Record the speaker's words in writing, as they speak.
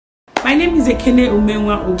My name is Ekene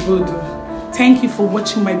Umenwa Obodo. Thank you for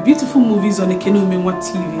watching my beautiful movies on Ekene Umenwa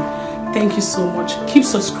TV. Thank you so much. Keep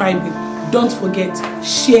subscribing. Don't forget,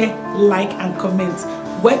 share, like, and comment.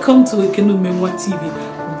 Welcome to Ekene Umenwa TV,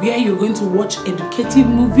 where you're going to watch educative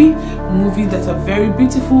movies that are very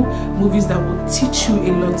beautiful, movies that will teach you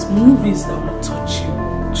a lot, movies that will touch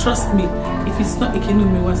you. Trust me, if it's not Ekene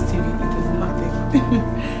Umenwa TV, it is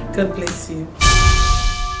nothing. God bless you.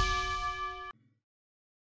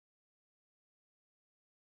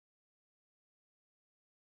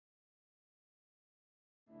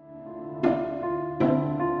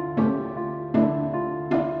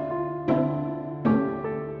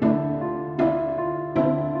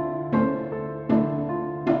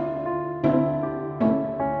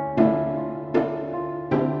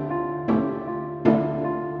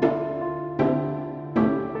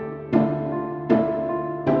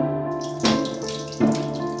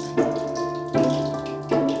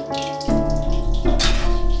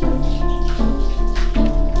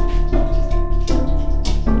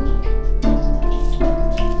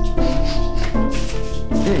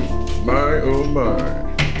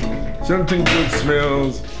 Something good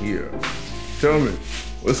smells here. Tell me,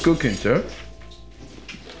 what's cooking, Chef?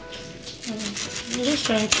 I'm just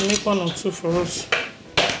trying to make one or two for us.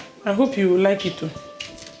 I hope you will like it too.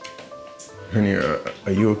 Honey,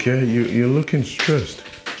 are you okay? You're looking stressed.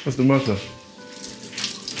 What's the matter?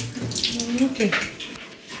 I'm okay.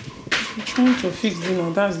 I'm trying to fix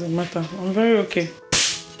dinner, that's the matter. I'm very okay.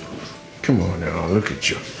 Come on now, look at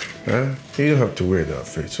you. Huh? You don't have to wear that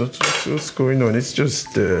face. What's going on? It's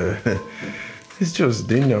just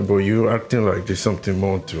dinner, but you're acting like there's something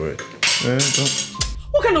more to it.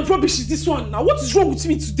 What kind of rubbish is this one now? What is wrong with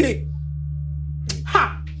me today?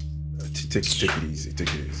 Ha! Take it easy,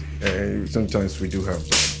 take it easy. Sometimes we do have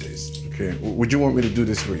bad days, okay? Would you want me to do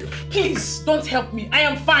this for you? Please, don't help me. I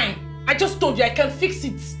am fine. I just told you I can fix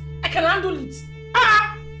it. I can handle it.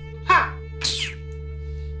 Ah! Ha!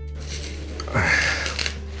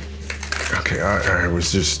 Okay, I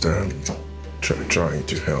was just trying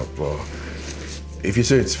to help. If you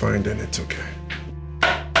say it's fine, then it's okay.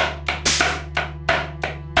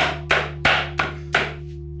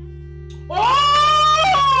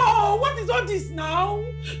 Oh! What is all this now?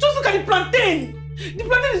 Just look at the plantain. The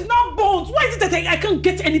plantain is not burnt. Why is it that I can't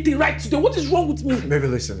get anything right today? What is wrong with me? Maybe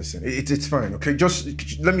listen. It's fine, okay? Just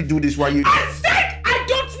let me do this while you... I said I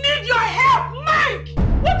don't need your help, Mike!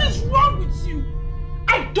 What is wrong with you?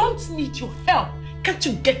 I don't need your help. Can't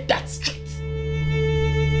you get that straight?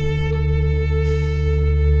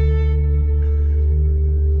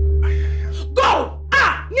 Go!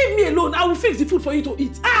 Ah! Leave me alone. I will fix the food for you to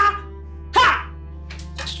eat. Ah! Ha!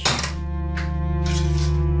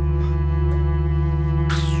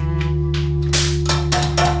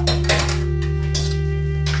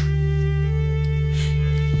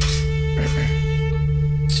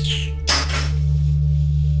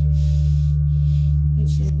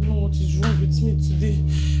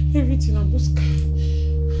 Everything I'm just...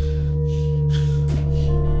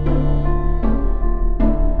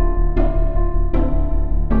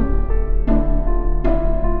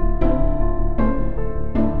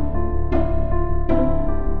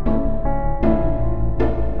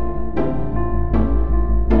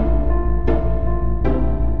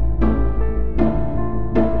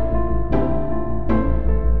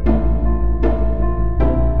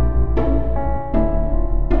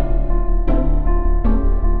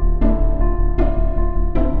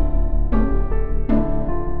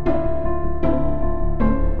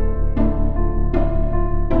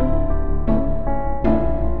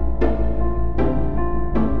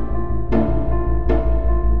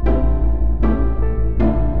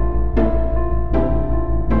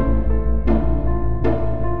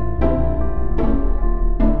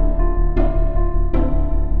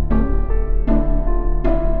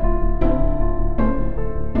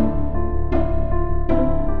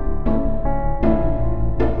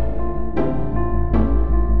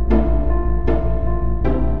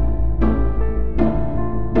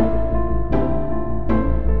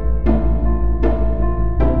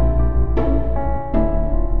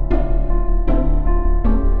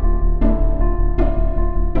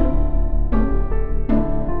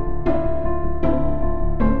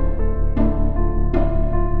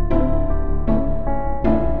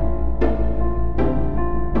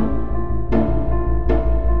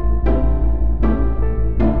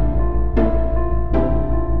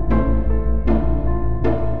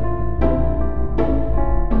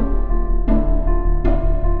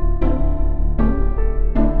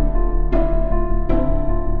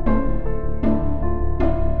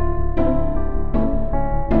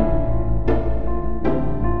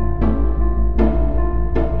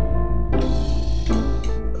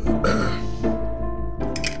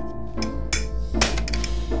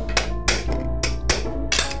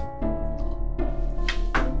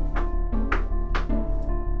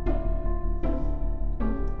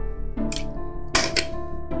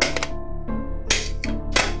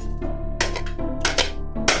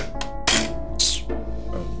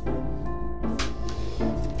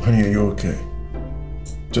 Okay.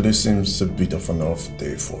 Today seems a bit of an off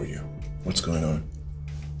day for you. What's going on?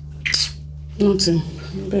 Nothing.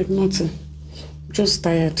 Beg, nothing. Just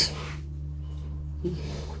tired.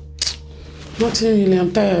 Nothing really,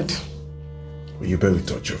 I'm tired. Well, you better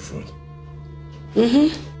touch your food.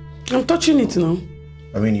 I'm touching it now.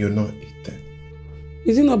 I mean, you're not eating.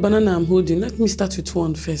 Is it not banana I'm holding? Let me start with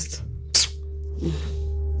one first.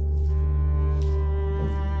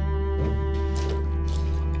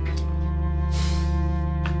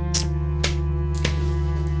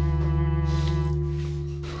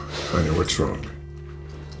 Honey, what's wrong?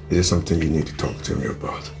 Is there something you need to talk to me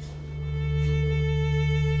about?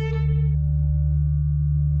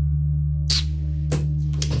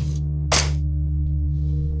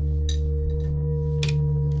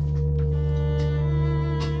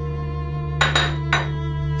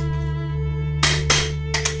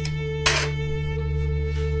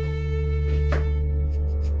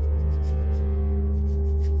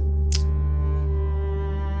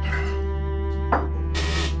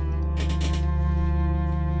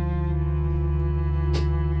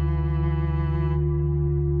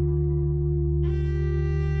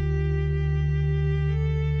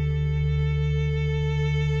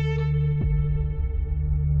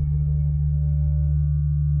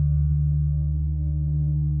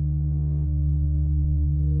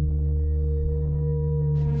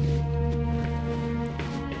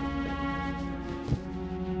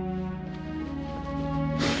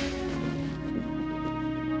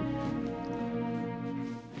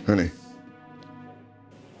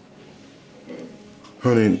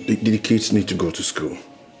 Honey, the kids need to go to school.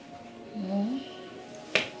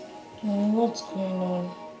 What's going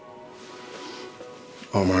on?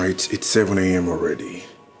 Omar, it's 7 a.m. already.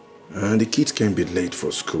 And the kids can't be late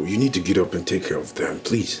for school. You need to get up and take care of them,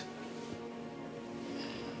 please.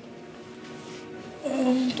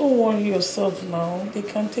 Don't worry yourself now. They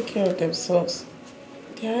can take care of themselves.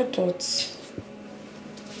 They're adults.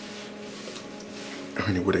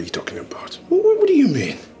 Honey, what are you talking about? What do you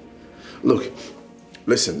mean? Look,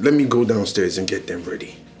 listen, let me go downstairs and get them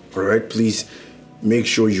ready. All right? Please make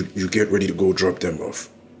sure you get ready to go drop them off.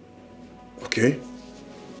 Okay?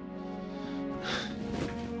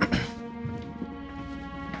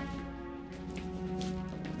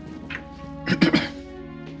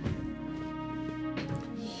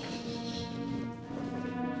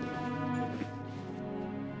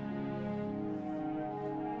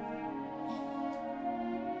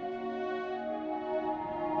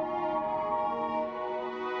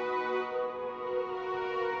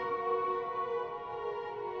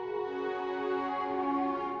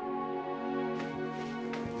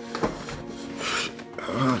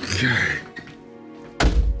 Okay.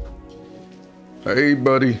 Hey,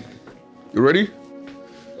 buddy. You ready?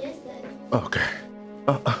 Yes, Dad. Okay.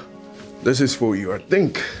 This is for you, I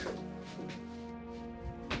think.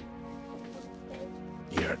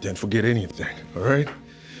 Yeah, don't forget anything, all right?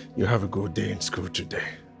 You have a good day in school today.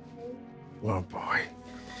 Oh, boy.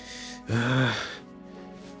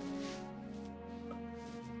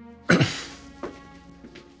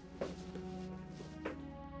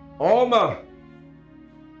 Alma!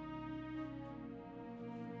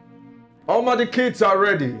 Alma, the kids are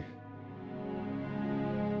ready.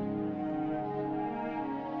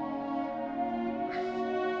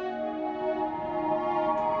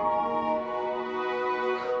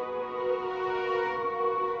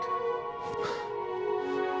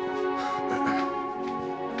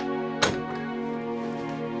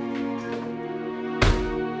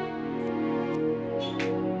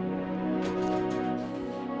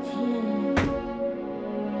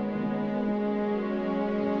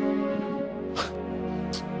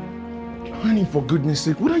 Honey, for goodness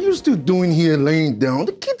sake, what are you still doing here laying down?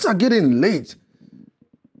 The kids are getting late.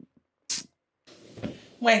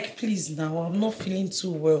 Mike, please now. I'm not feeling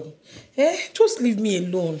too well. Just leave me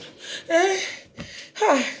alone.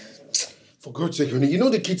 For God's sake, honey, you know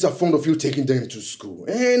the kids are fond of you taking them to school.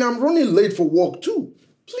 And I'm running late for work too.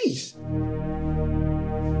 Please.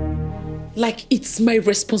 Like it's my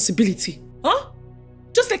responsibility. Huh?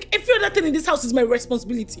 Just like every other thing in this house is my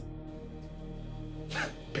responsibility.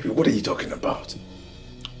 Baby, what are you talking about?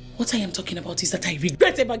 What I am talking about is that I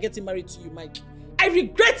regret ever getting married to you, Mike. I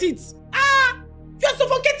regret it. You're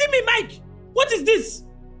suffocating me, Mike. What is this?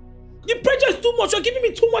 The pressure is too much. You're giving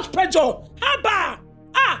me too much pressure. Haba.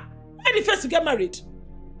 When the first to get married?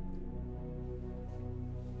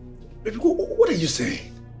 Baby, what are you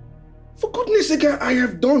saying? For goodness sake, I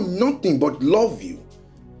have done nothing but love you.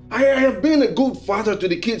 I have been a good father to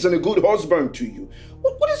the kids and a good husband to you.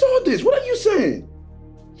 What is all this? What are you saying?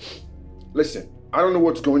 Listen, I don't know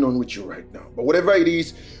what's going on with you right now, but whatever it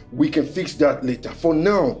is, we can fix that later. For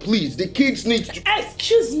now, please, the kids need to...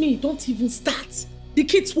 Excuse me, don't even start. The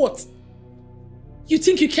kids what? You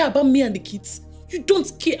think you care about me and the kids? You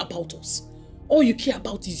don't care about us. All you care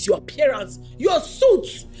about is your appearance, your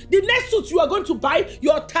suits, the next suit you are going to buy,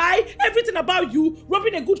 your tie, everything about you,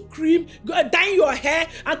 rubbing a good cream, dyeing your hair,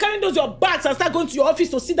 and carrying those your bags and start going to your office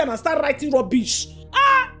to sit down and start writing rubbish.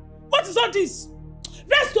 Ah! What is all this?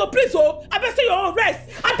 Rest, oh, please, oh. I better say your own rest.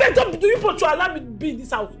 I beg, don't do you want to allow me to be in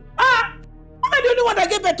this house? Ah! Am I the only one that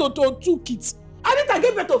gave birth to 2 kids? I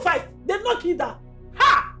gave birth to 5. They've not killed her.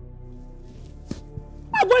 Ha!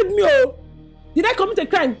 Avoid me, oh. Did I commit a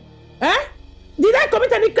crime? Eh? Did I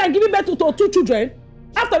commit any crime giving birth to 2 children?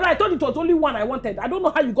 After all, I thought it was only one I wanted. I don't know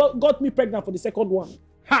how you got me pregnant for the second one.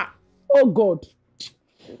 Ha! Oh, God.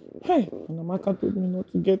 Hey, Namaka told me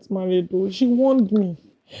not to get married, though. She warned me.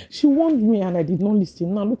 She warned me and I did not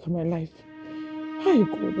listen. Now look at my life. Hey,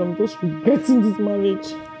 God, I'm just regretting this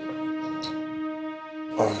marriage.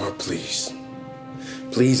 Oma, please.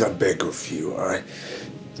 Please, I beg of you.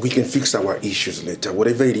 We can fix our issues later.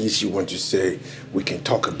 Whatever it is you want to say, we can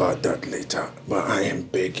talk about that later. But I am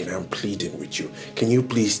begging, I'm pleading with you. Can you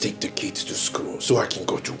please take the kids to school so I can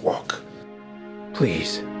go to work?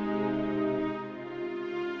 Please.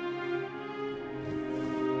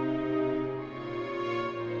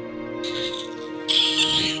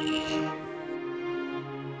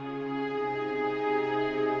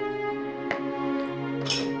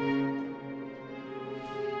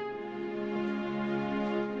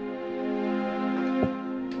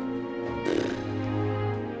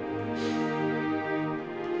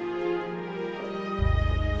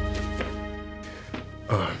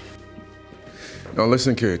 Now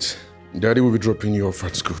listen, kids. Daddy will be dropping you off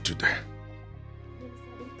at school today.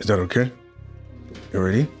 Is that okay? You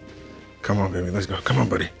ready? Come on, baby. Let's go. Come on,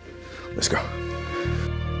 buddy. Let's go.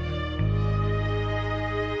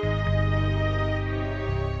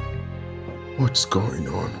 What's going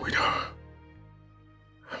on with her?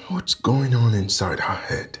 What's going on inside her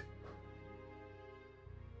head?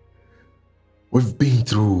 We've been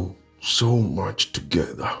through so much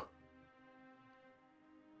together.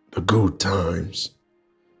 The good times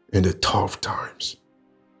and the tough times.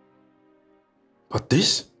 But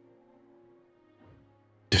this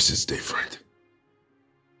is different.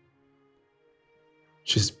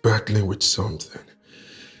 She's battling with something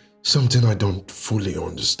I don't fully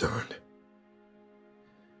understand.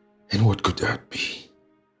 And what could that be?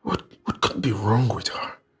 What could be wrong with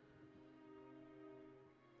her?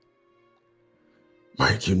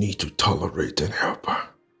 Mike, you need to tolerate and help her.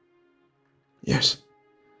 Yes.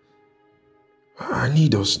 I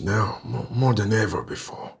need us now, more than ever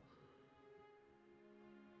before.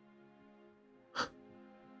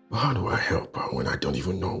 But how do I help her when I don't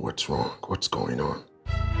even know what's wrong, what's going on?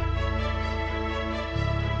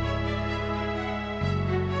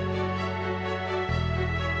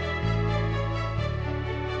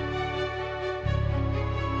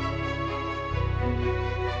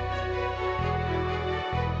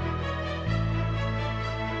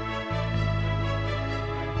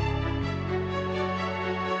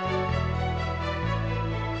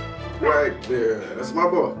 Right there. That's my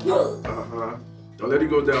boy. Uh-huh. Don't let it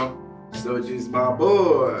go down. So just my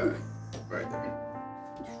boy. Right there.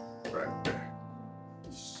 Right there.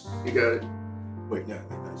 You got it. Wait, now,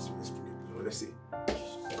 let's put it below. Let's see.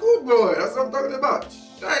 Good boy. That's what I'm talking about.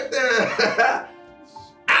 Right there.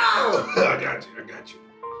 Ow! I got you.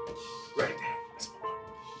 Right there. That's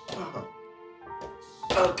my boy. Uh-huh.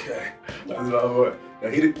 Okay. That's my boy. Now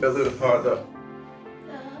hit it a little harder.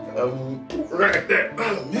 Right there.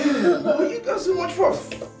 Oh man, boy, you got so much fun.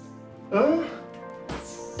 Huh?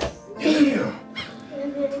 Yeah.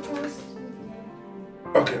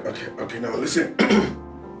 Okay, now listen.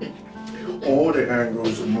 All the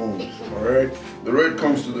angles move, alright? The red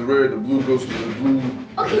comes to the red, the blue goes to the blue,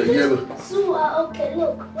 okay, the yellow. So, okay,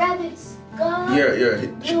 look, rabbits go. Yeah.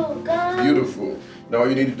 You go. Beautiful. Now all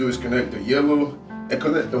you need to do is connect the yellow and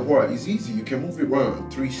connect the white. It's easy, you can move it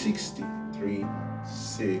around 360.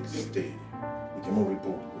 360. You can move it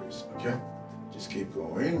both ways, okay? Just keep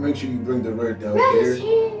going. Make sure you bring the red down here.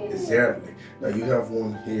 Exactly. Now you have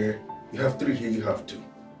one here. You have 3 here, you have 2.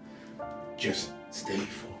 Just stay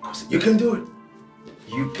focused. You can do it.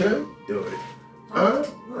 You can do it. Huh?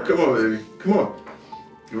 Come on, baby. Come on.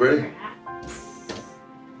 You ready?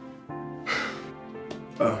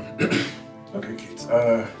 Okay, kids.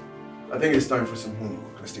 I think it's time for some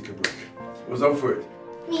homework. Let's take a break. What's up for it?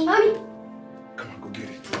 Me, mommy. Come on, go get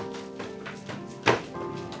it.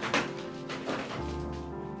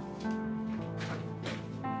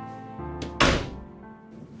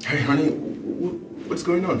 Hey, honey, What's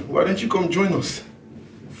going on? Why don't you come join us?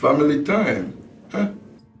 Family time, huh?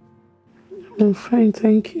 I'm fine,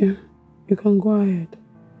 thank you. You can go ahead.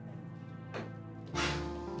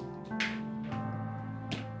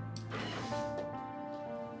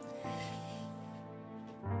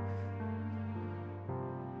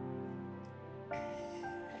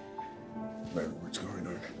 What's going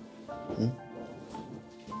on?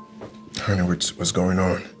 Honey, what's going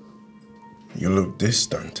on? You look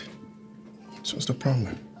distant. So what's the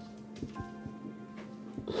problem?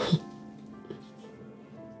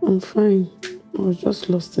 I'm fine. I was just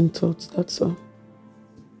lost in thoughts, that's all.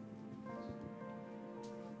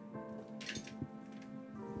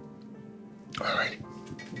 All right.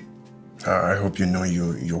 I hope you know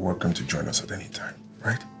you're welcome to join us at any time,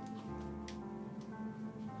 right?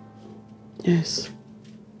 Yes,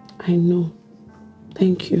 I know.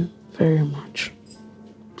 Thank you very much.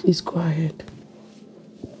 Please go ahead.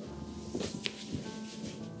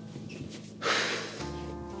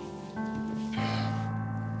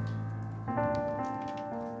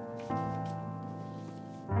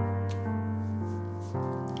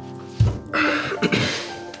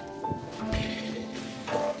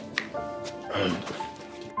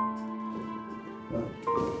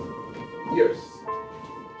 Yes.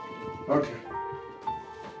 Okay.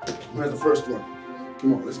 Where's the first one?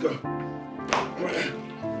 Come on, let's go. Come here.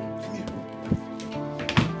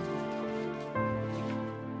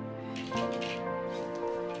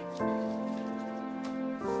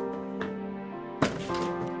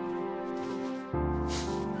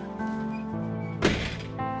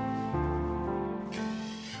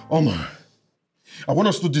 Omar, I want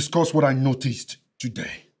us to discuss what I noticed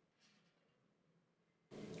today.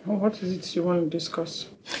 Oh, what is it you want to discuss?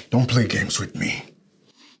 Don't play games with me.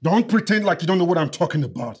 Don't pretend like you don't know what I'm talking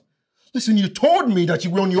about. Listen, you told me that you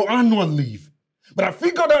were on your annual leave. But I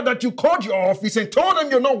figured out that you called your office and told them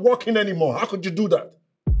you're not working anymore. How could you do that?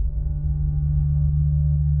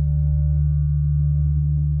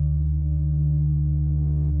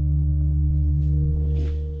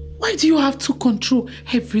 Why do you have to control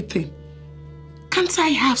everything? Can't I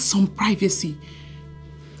have some privacy?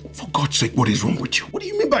 For God's sake, what is wrong with you? What do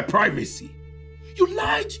you mean by privacy? You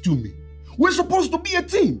lied to me. We're supposed to be a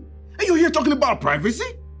team. And you're here talking about privacy?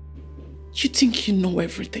 You think you know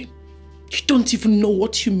everything. You don't even know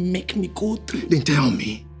what you make me go through. Then tell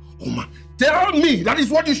me, Omar, tell me. That is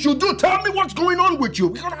what you should do. Tell me what's going on with you.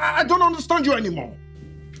 Because I don't understand you anymore.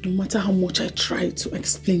 No matter how much I try to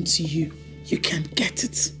explain to you, you can't get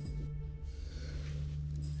it.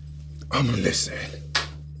 Omar, listen.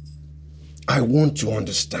 I want to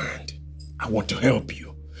understand. I want to help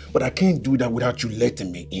you. But I can't do that without you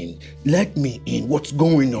letting me in. Let me in. What's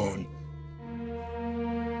going on?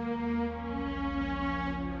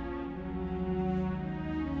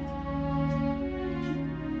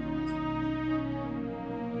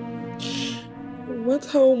 No matter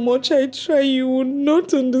how much I try, you will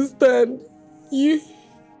not understand.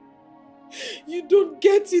 You don't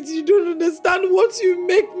get it. You don't understand what you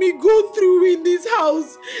make me go through in this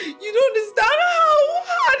house. You don't understand how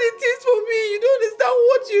hard it is for me. You don't understand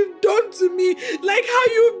what you've done to me. Like how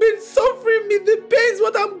you've been suffering me, the pains,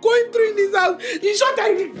 what I'm going through in this house. In short,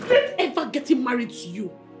 I regret ever getting married to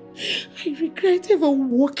you. I regret ever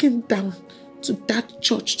walking down to that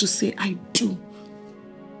church to say I do.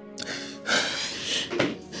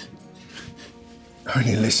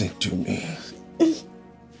 Honey, listen to me.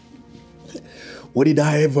 What did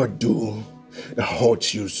I ever do that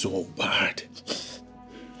hurts you so bad?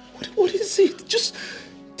 What is it? Just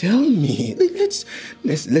tell me.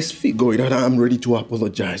 Let's figure it out. I'm ready to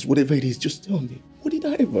apologize. Whatever it is, just tell me. What did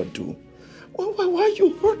I ever do? Why are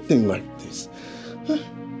you hurting like this? Huh?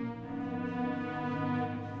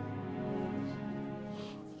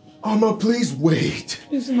 Amma, please wait.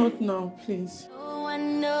 It's not now, please. No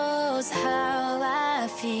one knows how I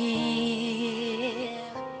feel.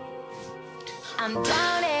 I'm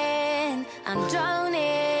drowning, I'm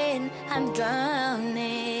drowning, I'm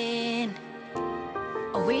drowning.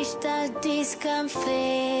 I wish that this can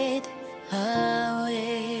fade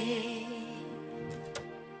away.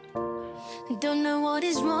 Don't know what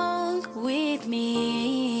is wrong with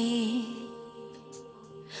me.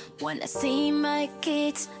 When I see my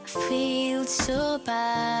kids, I feel so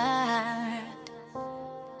bad.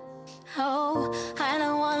 Oh, I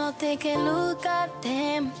don't wanna take a look at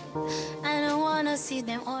them. I don't wanna see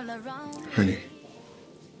them all around. Honey,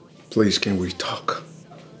 please, can we talk?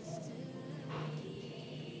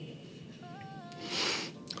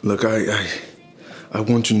 Look, I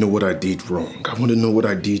want to know what I did wrong. I want to know what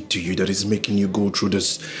I did to you that is making you go through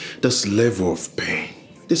this level of pain,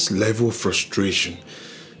 this level of frustration.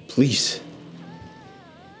 Please,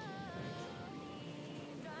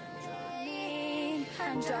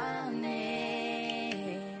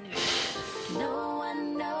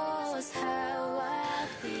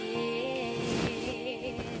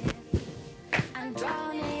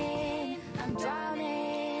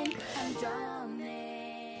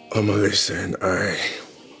 Listen, I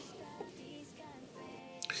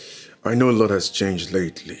know a lot has changed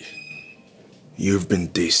lately. You've been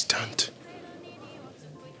distant.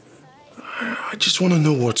 I just want to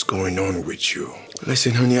know what's going on with you.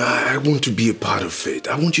 Listen, honey, I want to be a part of it.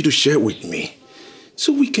 I want you to share with me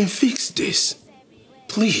so we can fix this.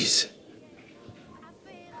 Please.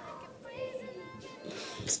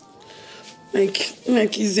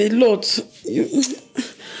 Like it's a lot.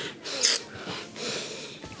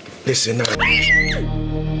 Listen,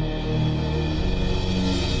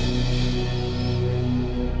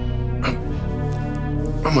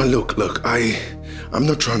 Mama, look, I'm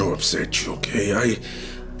not trying to upset you, okay?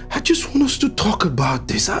 I just want us to talk about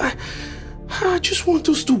this. I just want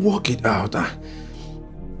us to work it out. I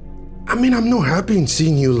mean, I'm not happy in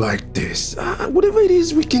seeing you like this. Whatever it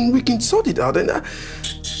is, we can sort it out. And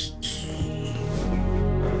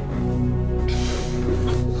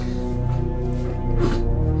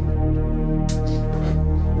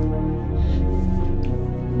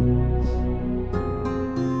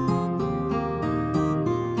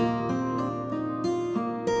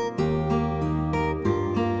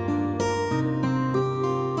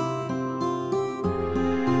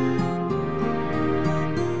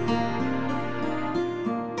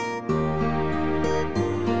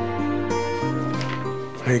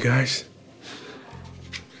Hey guys,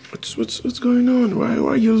 what's going on? Why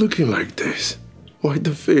are you looking like this? Why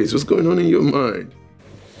the face? What's going on in your mind?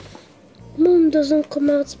 Mom doesn't come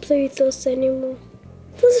out to play with us anymore.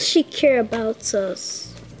 Doesn't she care about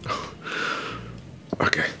us?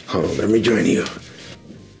 Okay, hold on, let me join you.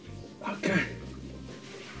 Okay.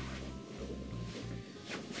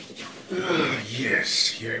 Yes,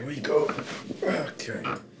 here we go. Okay.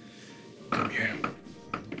 Come here.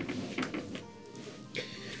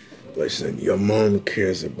 Listen, your mom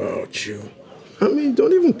cares about you. I mean,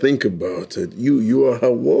 don't even think about it. You are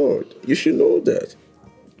her ward. You should know that.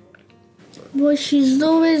 But she's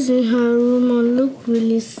always in her room and look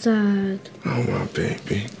really sad. Oh, my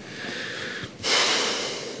baby.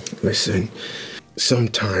 Listen,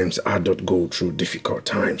 sometimes adults go through difficult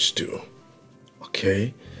times too.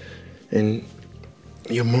 Okay? And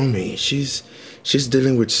your mommy, she's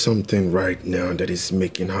dealing with something right now that is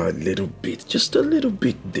making her just a little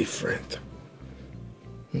bit different.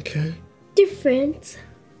 Okay? Different?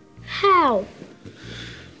 How?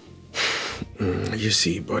 You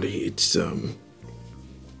see, buddy, it's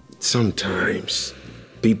sometimes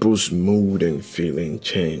people's mood and feeling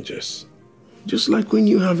changes. Just like when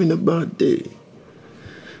you're having a bad day.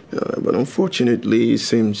 But unfortunately, it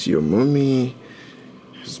seems your mommy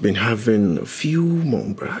has been having a few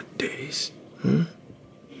more bad days.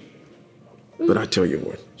 But I tell you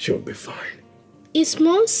what, she'll be fine. Is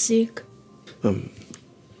Mom sick?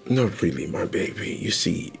 Not really, my baby. You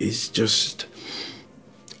see, it's just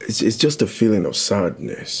a feeling of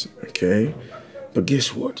sadness, okay? But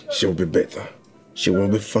guess what? She'll be better. She will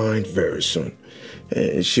be fine very soon.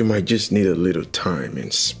 And she might just need a little time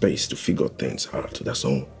and space to figure things out. That's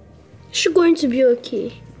all. Is she going to be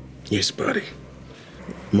okay? Yes, buddy.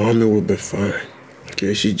 Mommy will be fine.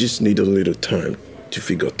 Okay, she just need a little time to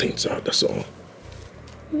figure things out, that's all.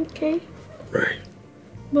 Okay. Right.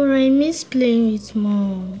 But I miss playing with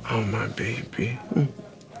Mom. Oh, my baby.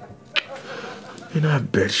 And I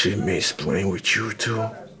bet she miss playing with you too.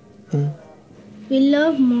 We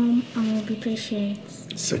love Mom and we'll be patient.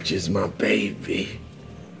 Such is my baby.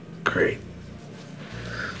 Great.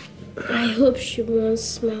 I hope she won't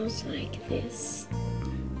smile like this.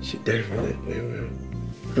 She definitely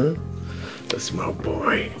will. That's my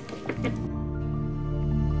boy.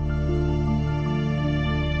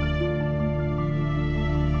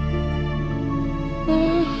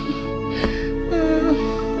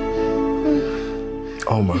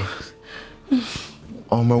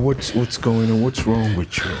 Alma, what's going on? What's wrong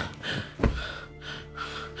with you?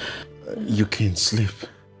 You can't sleep.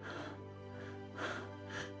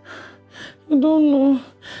 I don't know.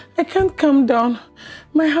 I can't calm down.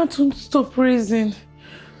 My heart won't stop racing.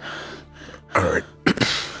 All right.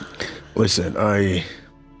 Listen, I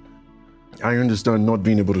understand not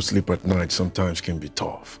being able to sleep at night sometimes can be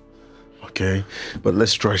tough. Okay? But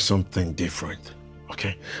let's try something different.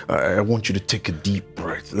 Okay? I want you to take a deep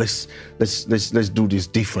breath. Let's do this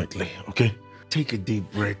differently. Okay? Take a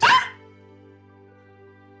deep breath.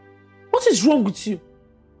 What is wrong with you?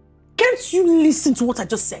 Can't you listen to what I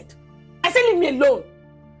just said? I said leave me alone.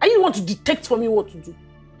 I didn't want to detect for me what to do.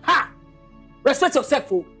 Ha! Respect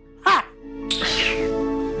yourself, oh. Ha!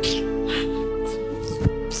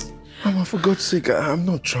 Mama, for God's sake, I'm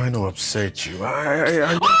not trying to upset you.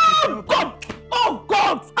 Oh, God! Oh,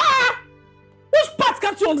 God! Ah! Which part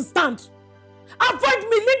can't you understand? Avoid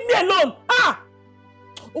me, Leave me alone. Ah!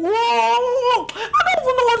 Whoa! I don't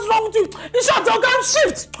even know what's wrong with you. In short, you can't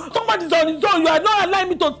shift. Somebody's on his own. You are not allowing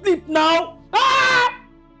me to sleep now. Ah!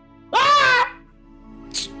 Ah!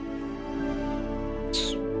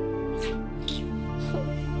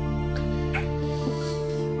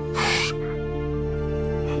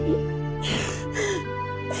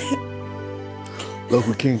 Look,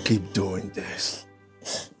 we can't keep doing this.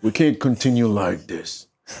 We can't continue like this.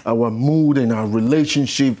 Our mood and our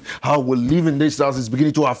relationship, how we're living this house is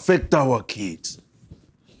beginning to affect our kids.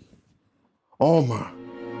 Omar.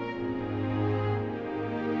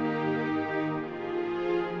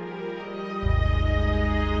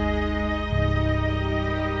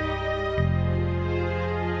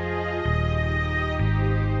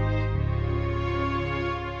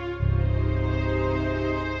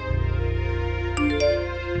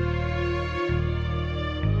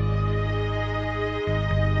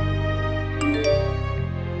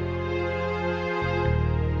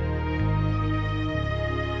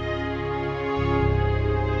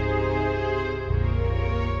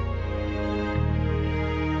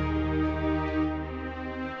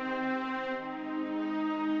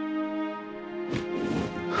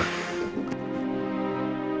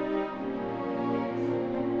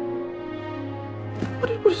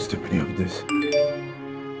 What is the meaning of this?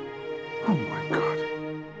 Oh my God.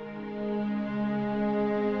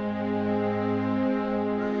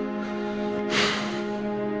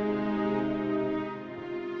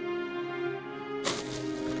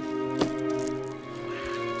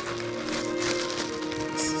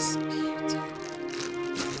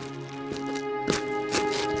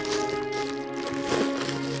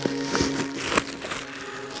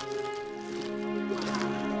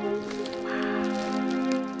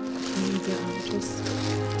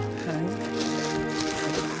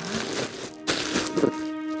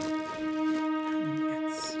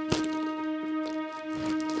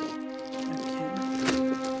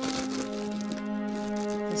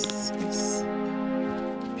 This is beautiful.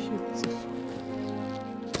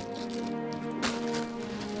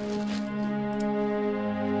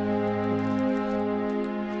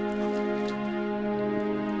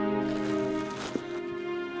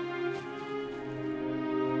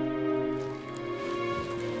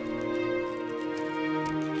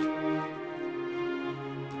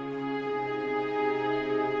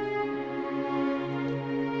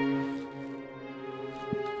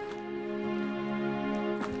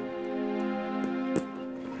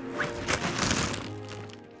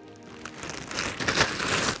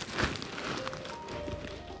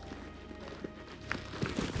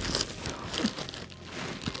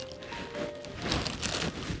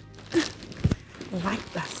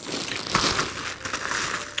 Like that.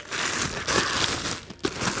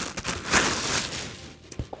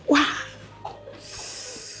 Wow.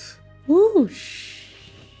 Whoosh.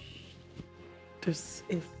 This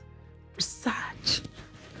is research.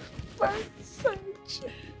 Research.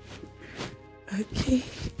 Okay.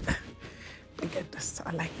 Look at this.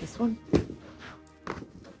 I like this one.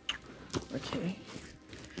 Okay.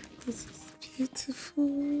 This is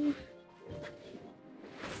beautiful.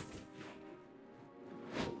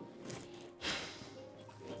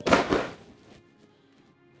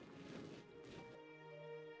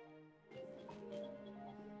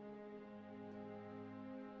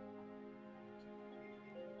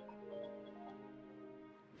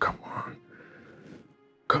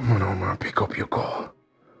 Come on, Omar, pick up your call.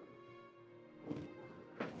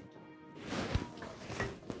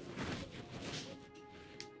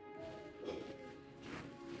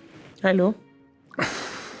 Hello?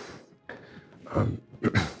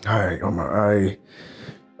 Hi, Omar.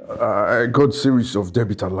 I got series of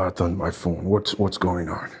debit alerts on my phone. What's going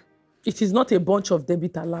on? It is not a bunch of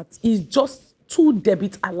debit alerts. It's just 2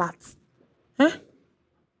 debit alerts. Huh?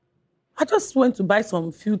 I just went to buy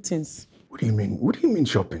some few things. What do you mean? What do you mean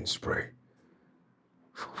shopping spree?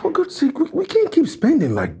 For God's sake, we can't keep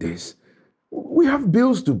spending like this. We have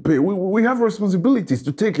bills to pay. We have responsibilities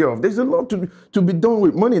to take care of. There's a lot to be done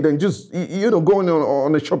with money than just, going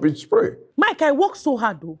on a shopping spree. Mike, I work so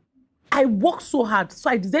hard, though. I work so hard, so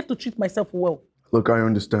I deserve to treat myself well. Look, I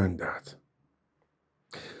understand that.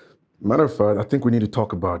 Matter of fact, I think we need to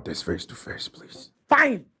talk about this face to face, please.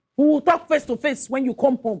 Fine. We will talk face to face when you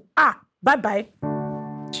come home. Bye-bye.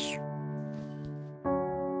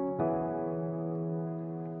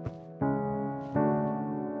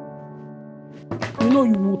 You know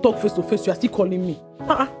you will talk face to face, you are still calling me.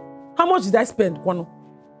 How much did I spend, Kwano?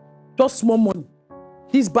 Just small money.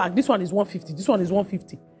 This bag, this one is 150, this one is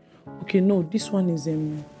 150. Okay, no, this one is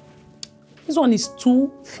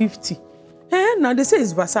 250. Now they say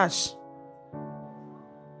it's Versace.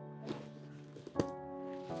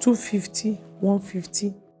 250,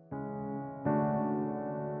 150.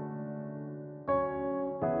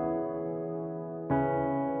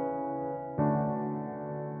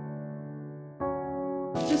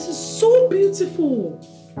 This is so beautiful.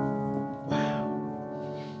 Wow.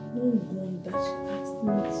 No wonder she asked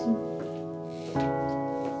me to.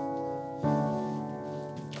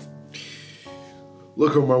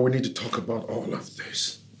 Look, Omar, we need to talk about all of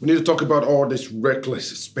this. We need to talk about all this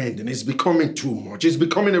reckless spending. It's becoming too much. It's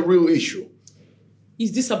becoming a real issue.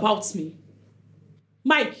 Is this about me?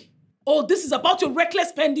 Mike, oh, this is about your reckless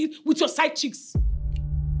spending with your side chicks.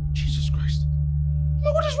 Jesus Christ.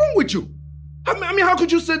 What is wrong with you? I mean, how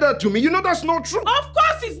could you say that to me? You know that's not true. Of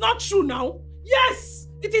course it's not true now. Yes,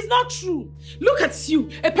 it is not true. Look at you,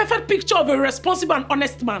 a perfect picture of a responsible and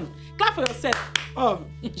honest man. Clap for yourself. Oh.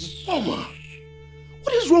 Omar,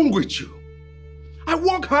 what is wrong with you? I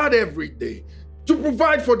work hard every day to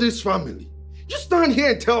provide for this family. You stand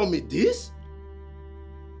here and tell me this?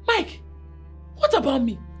 Mike, what about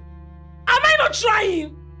me? Am I not trying?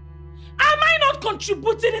 Am I not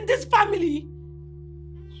contributing in this family?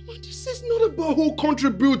 This is not about who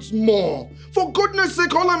contributes more. For goodness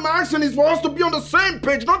sake, all I'm asking is for us to be on the same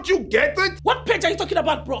page. Don't you get it? What page are you talking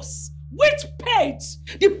about, bros? Which page?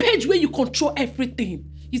 The page where you control everything.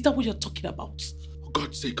 Is that what you're talking about? For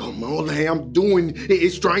God's sake, Omar, all I am doing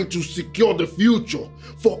is trying to secure the future.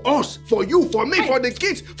 For us, for you, for me, for the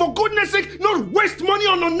kids. For goodness sake, not waste money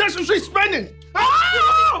on unnecessary spending.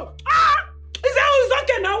 Oh! Is that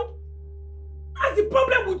okay now? That's the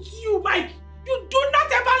problem with you, Mike. You do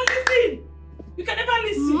not ever listen. You can never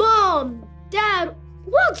listen. Mom, Dad,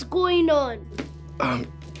 what's going on?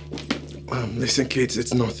 Listen, kids,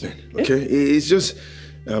 it's nothing, okay? It's just,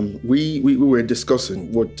 we were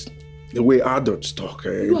discussing the way adults talk.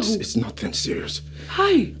 It's nothing serious.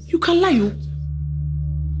 Hi, you can lie, you.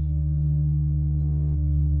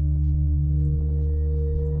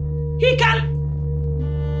 He can.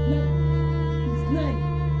 He's lying.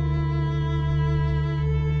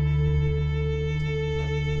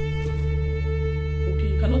 Okay,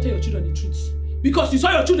 you cannot tell your children the truth. Because you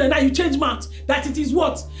saw your children now, you change mouth. That it is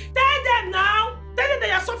what? Tell them now. Tell them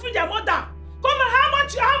they are suffering their mother. Come on, how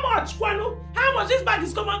much, Kwano? How much? This bag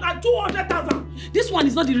is coming at 200,000. This one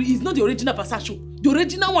is not the original Versace. The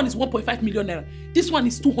original one is 1.5 million naira. This one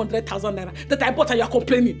is 200,000 naira that I bought and you are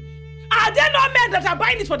complaining. Are there no men that are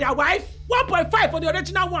buying it for their wife? 1.5 for the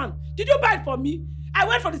original one. Did you buy it for me? I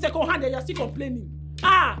went for the second hand and you are still complaining.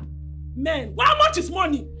 Men, how much is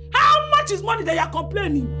money? How much is money that you are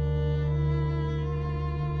complaining?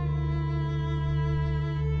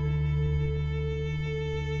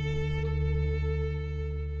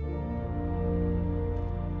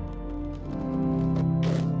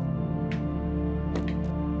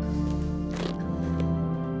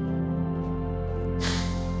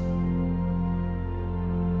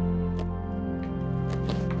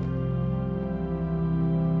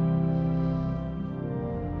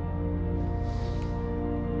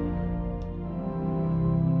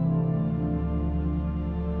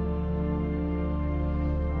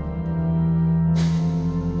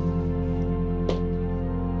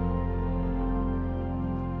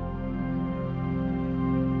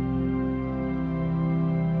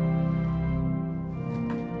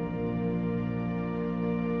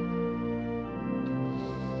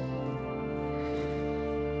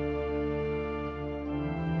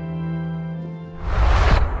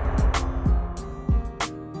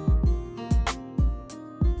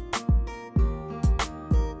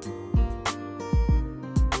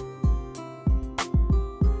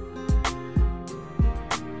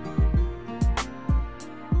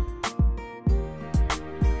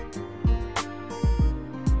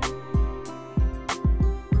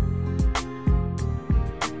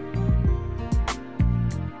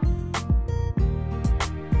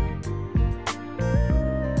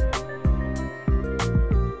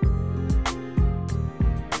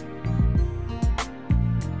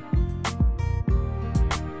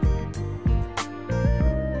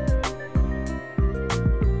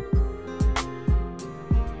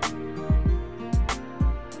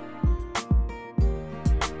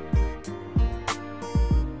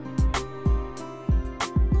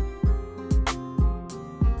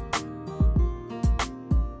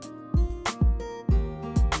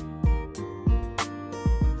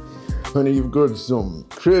 Honey, you've got some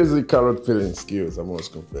crazy carrot peeling skills, I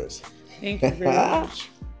must confess. Thank you very much.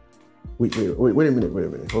 Wait a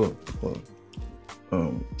minute. Hold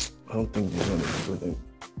on. I don't think you're gonna do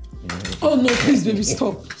that. Oh no, please, baby,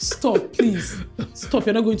 stop, please. Stop,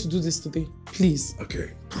 you're not going to do this today. Please.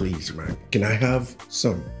 Okay, please, man. Can I have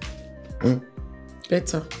some?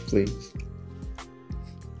 Better. Please.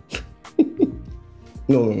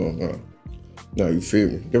 No. No, you feel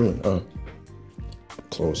me? Give me,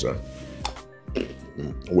 closer.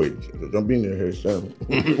 Wait, don't be in your hair, Sam.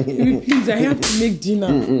 Please, I have to make dinner.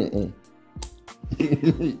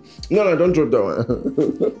 No, don't drop that one.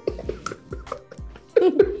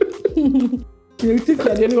 You think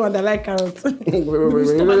you're the only one that like carrots. Wait.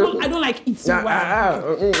 I don't like eating.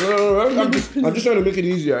 I'm just trying to make it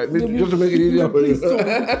easier. Just to make it easier for you.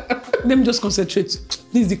 Let me just concentrate.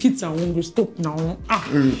 Please, the kids are hungry. Stop now.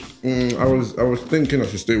 I was thinking I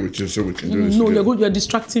should stay with you so we can do this. No, together. you're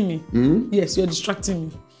distracting me. Yes, you're distracting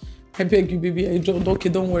me. I beg you, baby. Okay,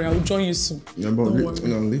 don't worry. I will join you soon. Yeah, but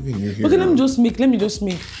I'm leaving you here. Okay, let me just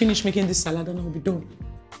finish making this salad and I'll be done.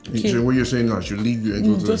 Okay. So what you're saying now, I should leave you and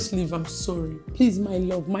go to just leave. I'm sorry. Please, my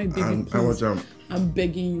love, my baby, please. I'm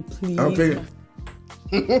begging you, please. Okay.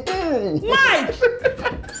 Mike!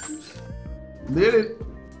 Did it?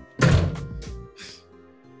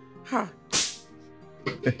 Ha.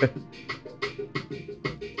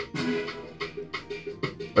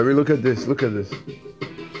 Baby, look at this. Look at this.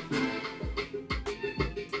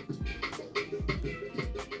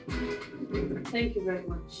 Thank you very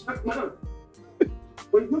much. Madam,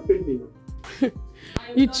 but it's not painting.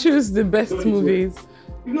 You choose the best movies.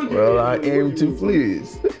 Well, I aim to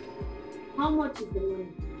please. How much is the money?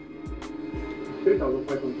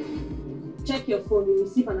 3,500. Check your phone, you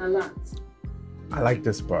receive an alert. I like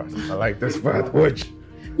this part. Watch.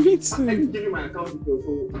 Me I too. didn't give you my account details,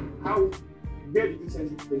 so where did you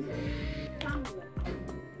send it to?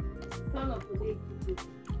 Son of a big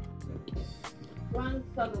one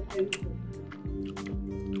son of a big.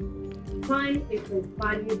 Time is a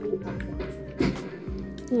valuable asset.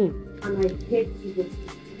 And I hate to waste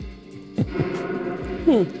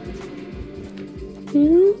it.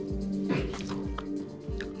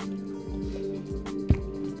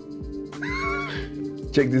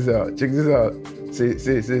 Check this out. See.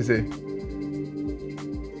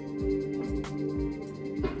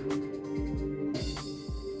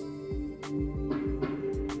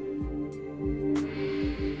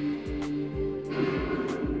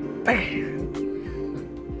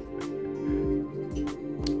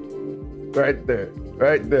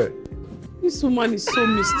 Right there. This woman is so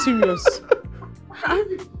mysterious.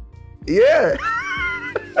 Yeah.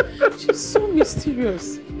 She's so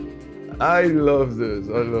mysterious. I love this.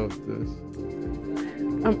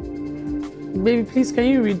 Baby, please, can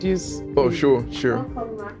you read this? Oh, sure.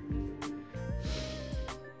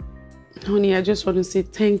 Honey, I just want to say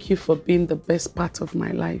thank you for being the best part of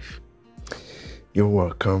my life. You're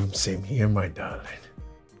welcome. Same here, my darling.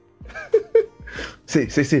 See.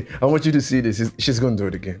 I want you to see this. She's gonna do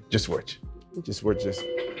it again. Just watch this.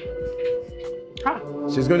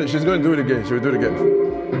 She's gonna do it again. She'll do it again.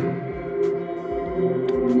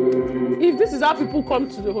 If this is how people come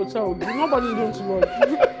to the hotel, nobody's going to run.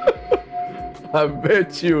 I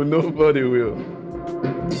bet you nobody will.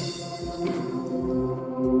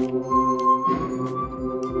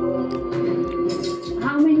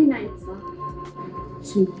 How many nights,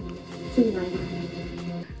 sir? 2 nights.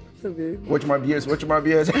 Okay. Watch my BS.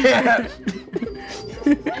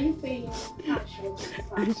 Are you paying cash or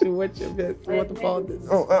I should watch your best. What about this?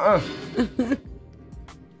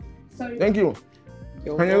 Sorry. Thank you.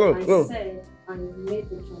 Honey, look. I said I made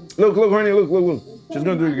the choice. Look, honey, look. She's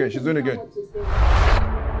gonna do it again. She's doing it again.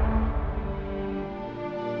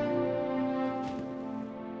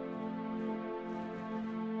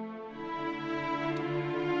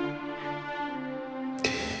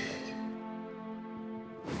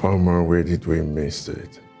 Mama, where did we miss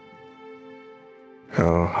it?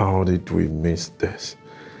 How did we miss this?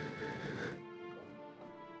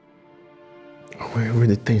 Where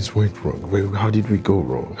did things went wrong? How did we go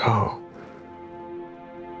wrong? How?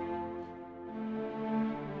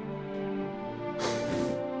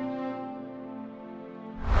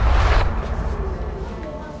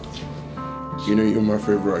 You know you're my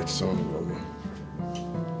favorite song, Mama.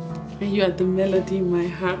 And you are the melody in my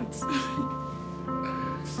heart.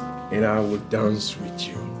 And I will dance with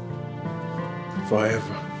you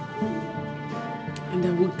forever. And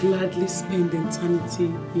I would gladly spend eternity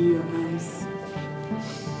in your arms.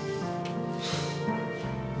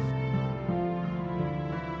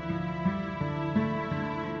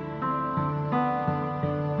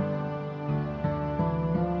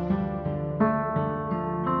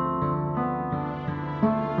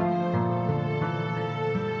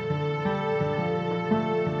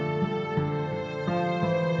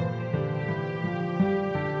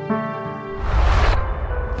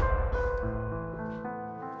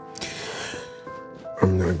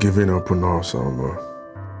 I'm not giving up on us, Alma.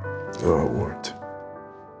 I won't.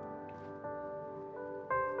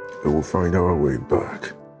 I will we'll find our way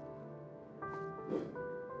back.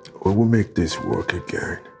 We will make this work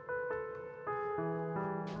again.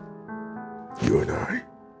 You and I.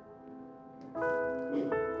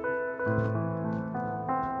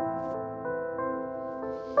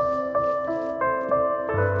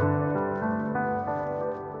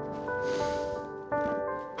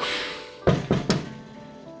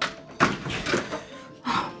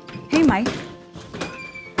 Hey, Mike.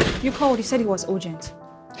 You called. You said it was urgent.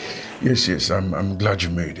 Yes. I'm glad you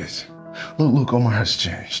made it. Look, Omar has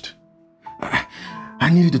changed. I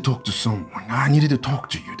needed to talk to someone. I needed to talk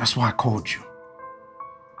to you. That's why I called you.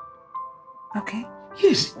 Okay.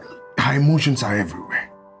 Yes, her emotions are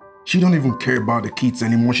everywhere. She don't even care about the kids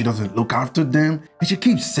anymore. She doesn't look after them. And she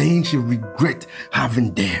keeps saying she regrets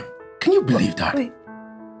having them. Can you believe that? Wait,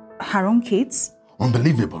 her own kids?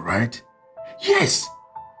 Unbelievable, right? Yes.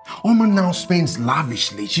 Oma now spends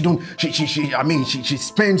lavishly. She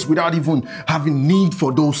spends without even having need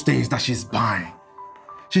for those things that she's buying.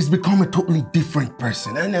 She's become a totally different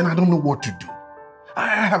person, and I don't know what to do.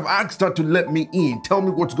 I have asked her to let me in, tell me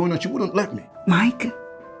what's going on. She wouldn't let me. Mike,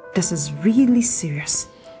 this is really serious.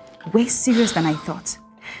 Way serious than I thought.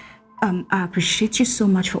 I appreciate you so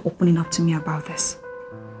much for opening up to me about this.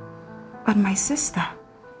 But my sister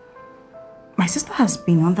has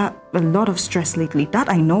been under a lot of stress lately, that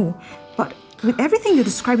I know. But with everything you're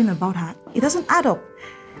describing about her, it doesn't add up.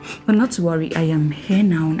 But not to worry, I am here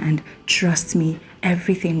now, and trust me,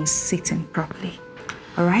 everything will sit in properly.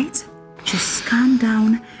 All right? Just calm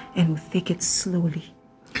down and we'll take it slowly.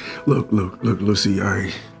 Look, Lucy,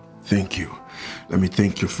 I thank you. Let me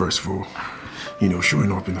thank you first for,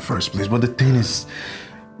 showing up in the first place. But the thing is,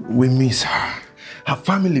 we miss her. Her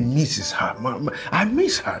family misses her. I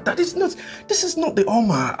miss her. This is not the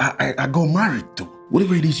Oma I got married to.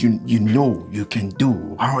 Whatever it is you know you can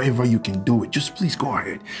do, however you can do it, just please go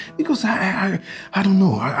ahead. Because I don't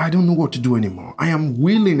know. I don't know what to do anymore. I am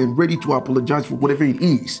willing and ready to apologize for whatever it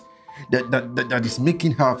is that is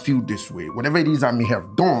making her feel this way. Whatever it is I may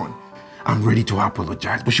have done, I'm ready to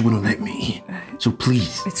apologize, but she wouldn't let me in. So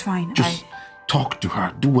please. It's fine. Just talk to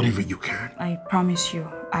her. Do whatever you can. I promise you,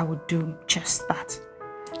 I will do just that.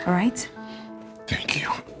 All right? Thank you.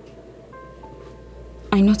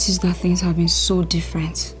 I noticed that things have been so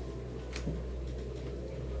different.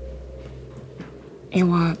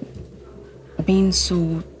 You are being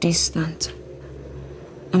so distant.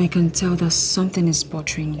 And I can tell that something is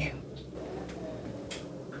bothering you.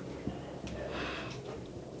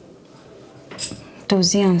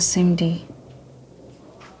 Dozie and Cindy,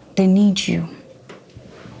 they need you.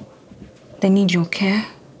 They need your care,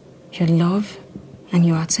 your love, and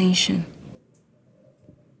your attention.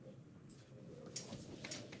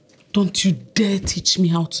 Don't you dare teach me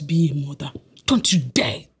how to be a mother. Don't you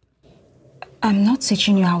dare. I'm not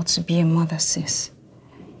teaching you how to be a mother, sis.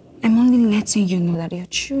 I'm only letting you know that your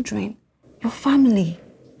children, your family,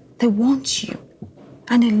 they want you.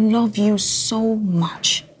 And they love you so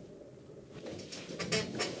much.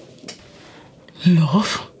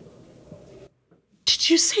 Love? Did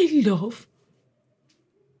you say love?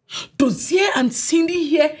 Dozie and Cindy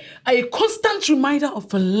here are a constant reminder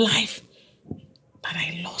of a life that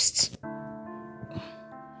I lost.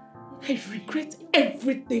 I regret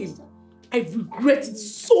everything. I regret it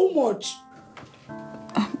so much.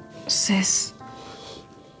 Sis,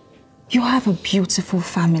 you have a beautiful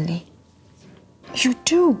family. You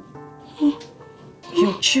do.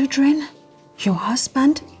 Your children, your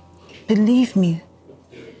husband, believe me,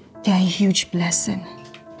 they are a huge blessing.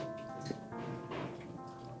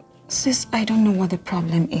 Sis, I don't know what the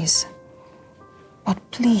problem is, but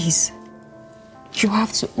please, you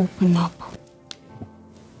have to open up.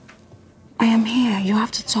 I am here. You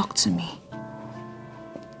have to talk to me.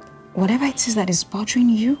 Whatever it is that is bothering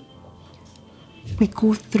you, we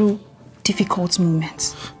go through difficult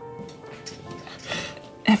moments.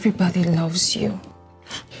 Everybody loves you.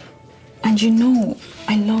 And you know,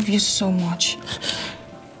 I love you so much.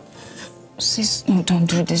 Sis, no, don't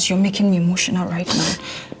do this. You're making me emotional right now.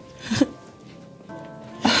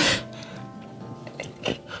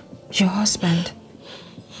 Your husband,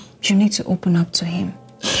 you need to open up to him.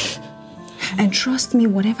 And trust me,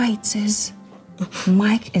 whatever it is,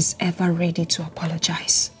 Mike is ever ready to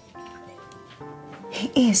apologize. He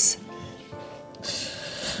is.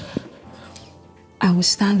 I will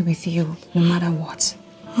stand with you no matter what.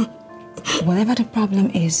 Whatever the problem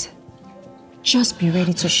is, just be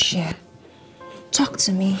ready to share. Talk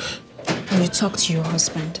to me when you talk to your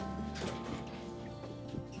husband.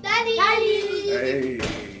 Daddy! Hey,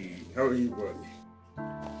 how are you, buddy?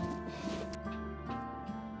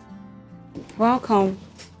 Welcome.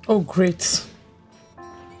 Oh, great.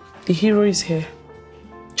 The hero is here.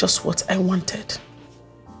 Just what I wanted.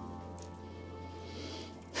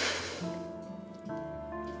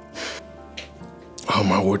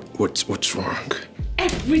 Oma, what's wrong?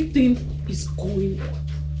 Everything is going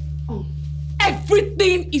on.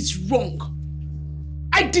 Everything is wrong.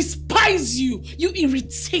 I despise you. You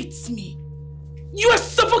irritate me. You are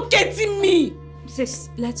suffocating me. Sis,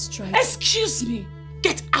 let's try. Excuse me.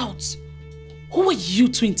 Get out. Who are you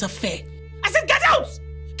to interfere? I said get out.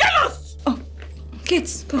 Get lost. Oh,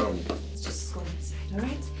 kids, come. Let's just go inside, all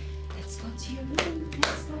right? Let's go to your room.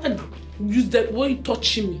 Let's go. And use that word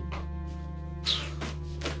touching me.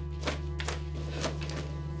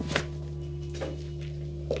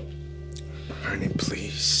 Honey,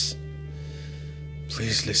 please.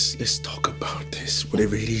 Please, let's talk about this.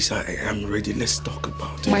 Whatever it is, I am ready. Let's talk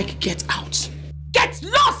about it. Mike, get out. Get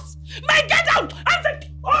lost! Mike, get out! I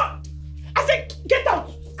said, get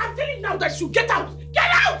out! I'm telling you now that you get out! Get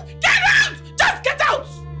out! Get out! Just get out!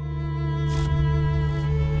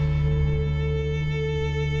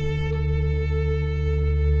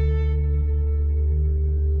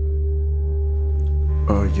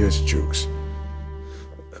 Yes, Jokes.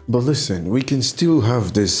 But listen, we can still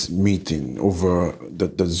have this meeting over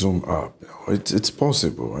the Zoom app. It's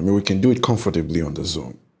possible. I mean, we can do it comfortably on the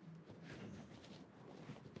Zoom.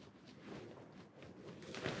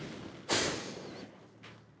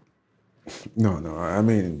 No, I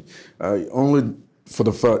mean, only for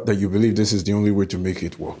the fact that you believe this is the only way to make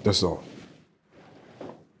it work. That's all.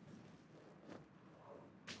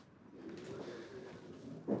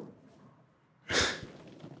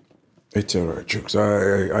 It's all right, Jokes.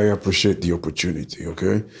 I appreciate the opportunity,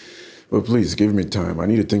 okay? But please, give me time. I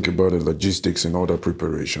need to think about the logistics and all the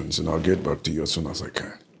preparations, and I'll get back to you as soon as I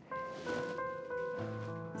can.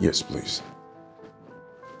 Yes, please.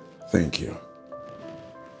 Thank you.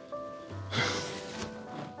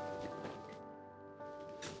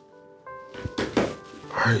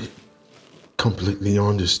 I completely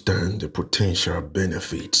understand the potential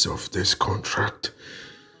benefits of this contract.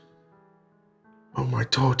 But my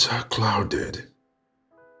thoughts are clouded.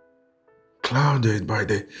 Clouded by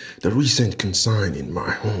the recent consign in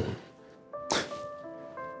my home.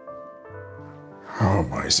 How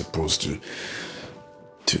am I supposed to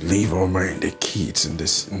leave Oma and the kids in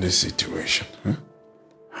this situation?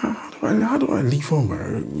 Huh? How do I leave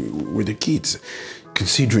Oma with the kids,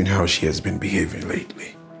 considering how she has been behaving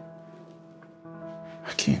lately?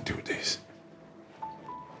 I can't do this.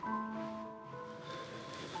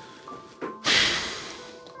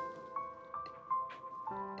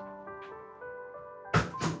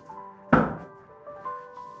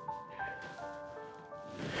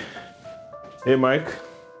 Hey, Mike.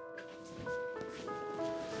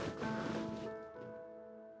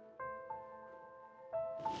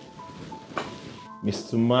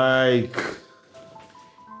 Mr. Mike.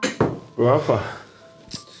 Rafa.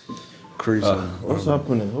 Chris, what's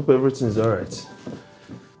happening? Hope everything's alright.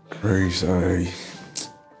 Chris, I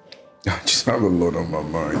just have a lot on my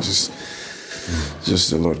mind.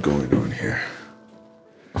 Just a lot going on here.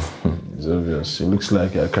 It's obvious. It looks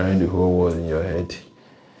like you're carrying the whole world in your head.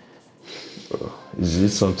 Is it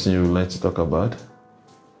something you would like to talk about?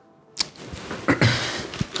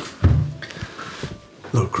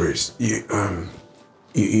 Look, Chris,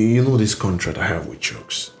 you know this contract I have with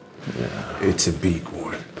Chucks? Yeah. It's a big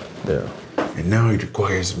one. Yeah. And now it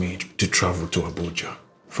requires me to travel to Abuja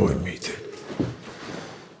for a meeting.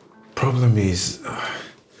 Problem is,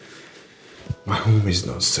 my home is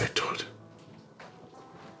not settled.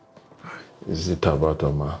 Is it about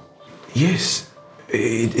Oma? Yes,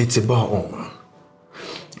 it's about Oma.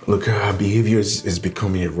 Look, her behavior is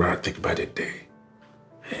becoming erratic by the day.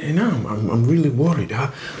 And now I'm really worried.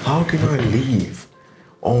 How can I leave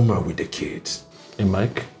Oma with the kids? Hey,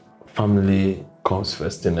 Mike, family comes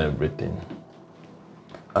first in everything.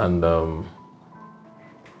 And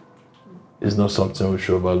it's not something we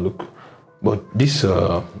should overlook. But this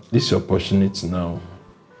opportunity now,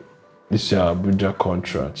 this your Abuja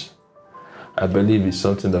contract, I believe it's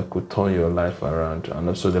something that could turn your life around and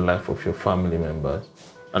also the life of your family members.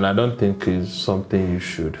 And I don't think it's something you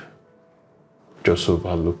should just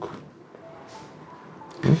overlook.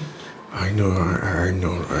 I know,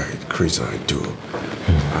 right, Chris, I do.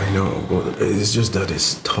 I know, but it's just that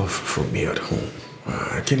it's tough for me at home.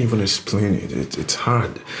 I can't even explain it. It's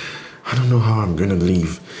hard. I don't know how I'm gonna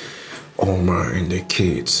leave Oma and the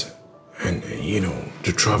kids and,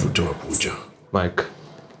 to travel to Abuja. Mike,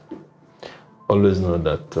 always know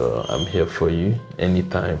that I'm here for you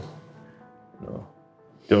anytime.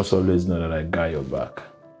 Just always know that I got your back.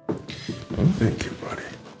 Thank you, buddy.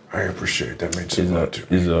 I appreciate that. Means a lot to me.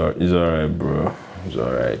 It's all right, bro. It's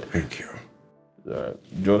all right. Thank you. It's all right.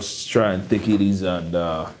 Just try and take it easy and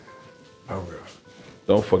I will.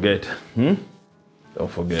 don't forget.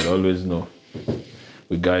 Don't forget. Always know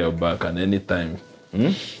we got your back, and anytime,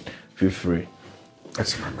 feel free.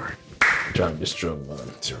 That's my mind. Try and be strong, man.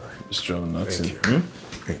 It's all right. Be strong, nothing. Thank you.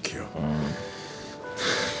 Thank you.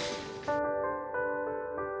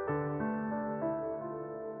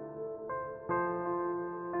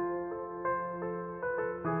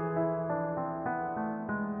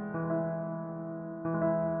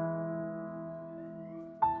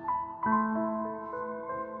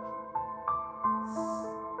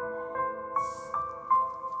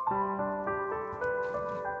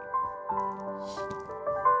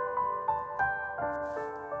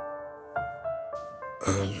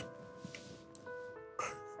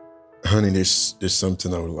 Honey, there's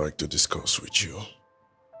something I would like to discuss with you.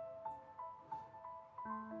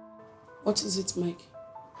 What is it, Mike?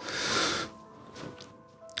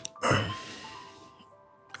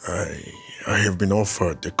 I have been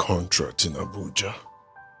offered the contract in Abuja.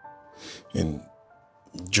 And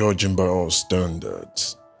judging by all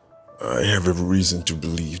standards, I have every reason to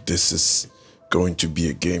believe this is going to be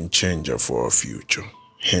a game changer for our future.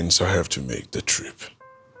 Hence, I have to make the trip.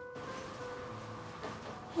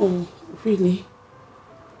 Oh, really?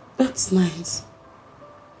 That's nice.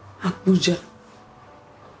 Abuja.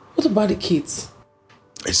 What about the kids?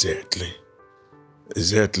 Exactly.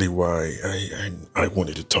 Exactly why I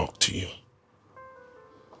wanted to talk to you.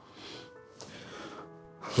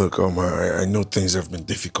 Look, Omar, I know things have been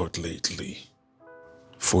difficult lately.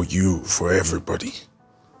 For you, for everybody.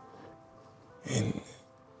 And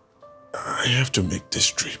I have to make this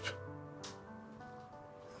trip.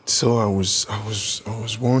 So I was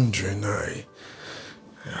wondering, I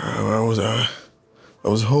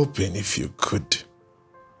was hoping if you could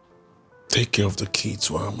take care of the kids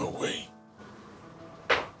while I'm away.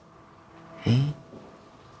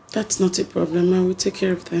 That's not a problem. I will take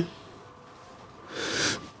care of them.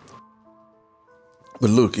 But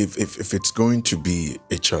look, if it's going to be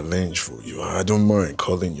a challenge for you, I don't mind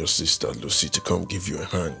calling your sister Lucy to come give you a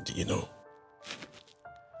hand, you know.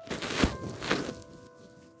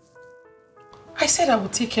 I said I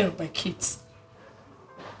would take care of my kids.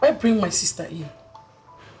 Why bring my sister in?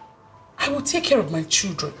 I will take care of my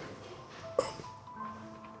children.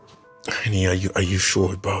 Honey, are you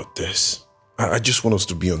sure about this? I just want us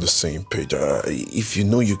to be on the same page. If you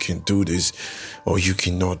know you can do this or you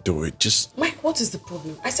cannot do it, just... Mike, what is the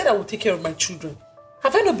problem? I said I would take care of my children.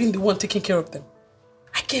 Have I not been the one taking care of them?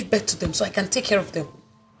 I gave birth to them so I can take care of them.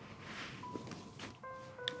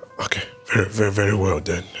 Okay, very well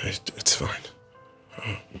then. It's fine.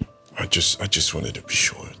 I just wanted to be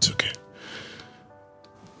sure it's okay.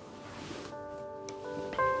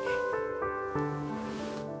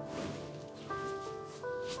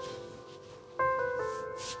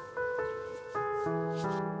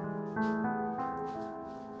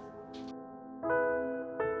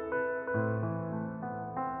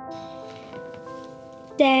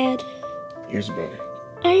 Dad. Yes, buddy.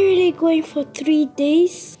 Are you really going for 3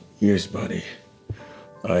 days? Yes, buddy.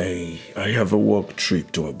 I have a work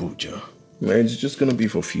trip to Abuja. It's just gonna be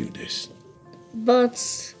for a few days.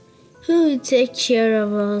 But who will take care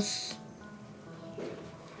of us?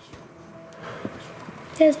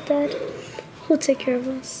 Yes, Dad. Who will take care of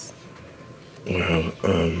us? Well,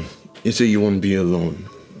 you say you won't be alone,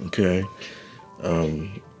 okay?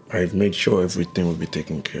 I've made sure everything will be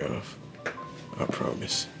taken care of. I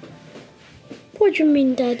promise. What do you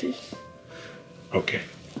mean, Daddy? Okay.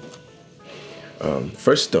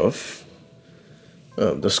 First off,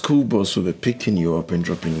 the school bus will be picking you up and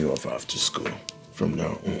dropping you off after school from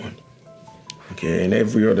now on. Okay, and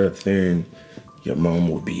every other thing, your mom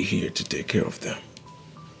will be here to take care of them.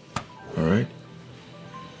 All right?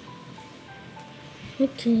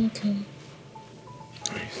 Okay.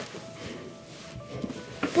 Nice.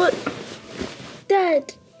 But,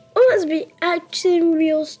 Dad, I must be acting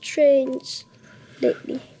real strange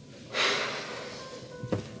lately.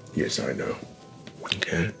 Yes, I know.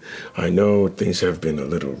 Okay? I know things have been a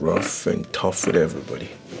little rough and tough with everybody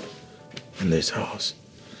in this house.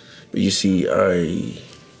 But you see,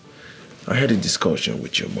 I had a discussion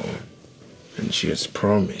with your mom, and she has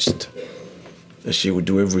promised that she would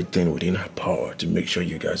do everything within her power to make sure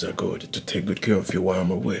you guys are good, to take good care of you while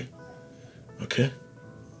I'm away. Okay?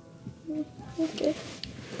 Okay.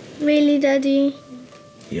 Really, Daddy?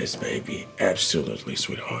 Yes, baby. Absolutely,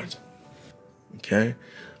 sweetheart. Okay?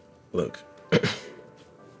 Look,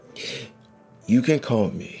 you can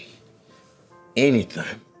call me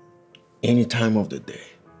anytime, any time of the day,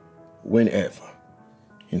 whenever,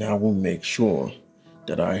 and I will make sure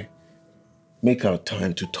that I make out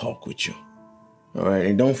time to talk with you. All right,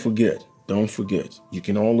 and don't forget, you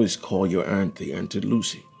can always call your auntie, Auntie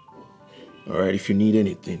Lucy. All right, if you need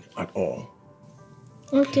anything at all.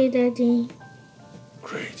 Okay, Daddy.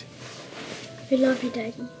 Great. I love you,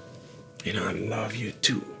 Daddy. And I love you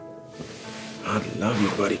too. I love you,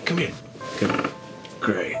 buddy. Come here. Come here.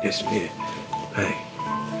 Great, that's me. Hey,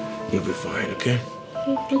 you'll be fine, okay?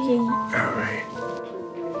 Okay. All right.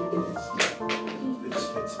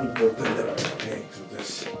 It's important that I pay through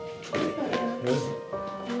this.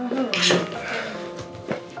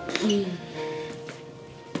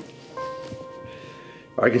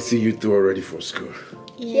 I can see you two are ready for school.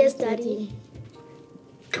 Yes, Daddy.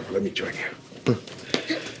 Come on, let me join you.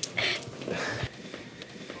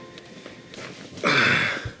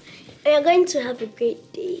 We are going to have a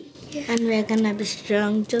great day. And we're gonna be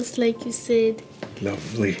strong, just like you said.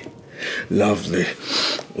 Lovely. Lovely.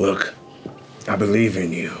 Look, I believe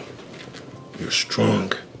in you. You're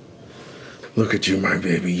strong. Look at you, my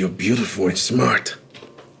baby. You're beautiful and smart.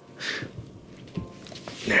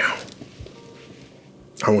 Now,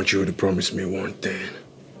 I want you to promise me one thing.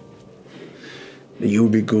 That you'll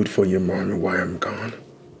be good for your mommy while I'm gone.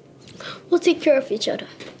 We'll take care of each other.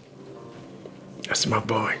 That's my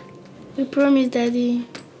boy. We promise, Daddy.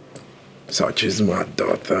 Such is my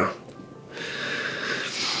daughter.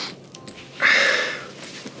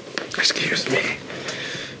 Excuse me.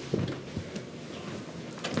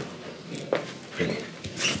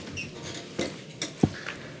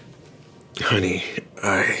 Honey,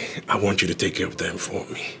 I want you to take care of them for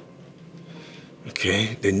me.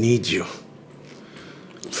 Okay? They need you.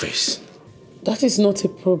 Please. That is not a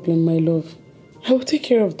problem, my love. I will take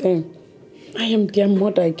care of them. I am their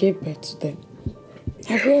mother. I gave birth to them.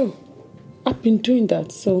 I will. I've been doing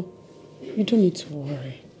that, so you don't need to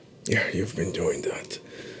worry. Yeah, you've been doing that.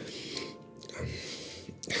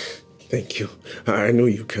 Thank you. I know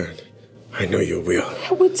you can. I know you will.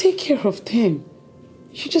 I will take care of them.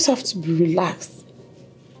 You just have to be relaxed.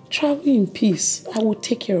 Travel in peace. I will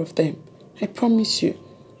take care of them. I promise you.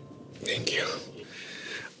 Thank you.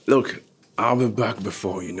 Look, I'll be back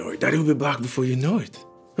before you know it. Daddy will be back before you know it.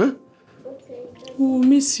 Huh? Oh,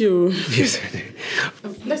 miss you. Yes, I do.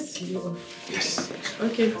 Bless you. Yes.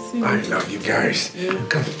 Okay, see you. I love you guys. Yeah.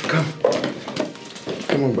 Come.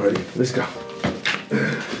 Come on, buddy. Let's go.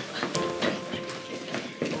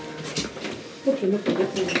 Okay, look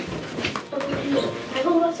at this. I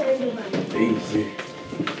go outside. Easy.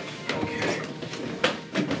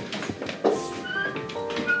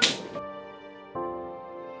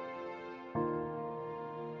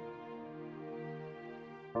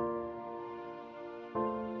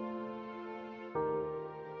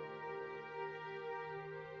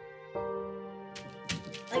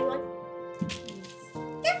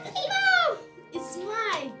 It's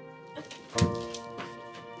mine.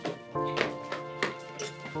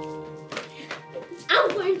 I'm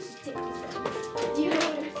going to take this. You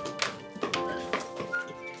know.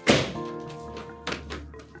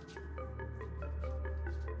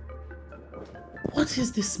 What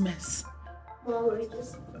is this mess? Mom, we're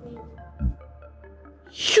just playing.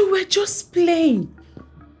 You were just playing.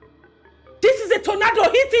 This is a tornado.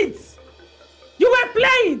 Hit it. You were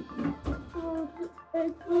playing.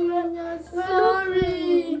 I'm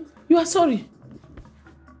sorry. You are sorry.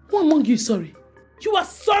 Who among you is sorry? You are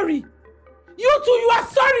sorry. You too, you are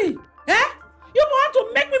sorry. Eh? You want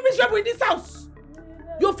to make me miserable in this house.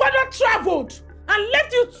 Your father traveled and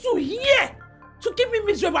left you two here to keep me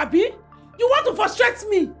miserable, Abi. You want to frustrate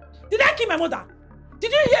me. Did I kill my mother?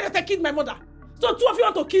 Did you hear that I killed my mother? So two of you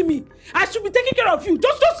want to kill me. I should be taking care of you.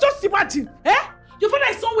 Just imagine. Eh? Your father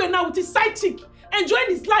is somewhere now with his side chick, enjoying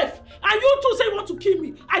his life. And you two say you want to kill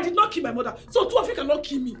me. I did not kill my mother. So two of you cannot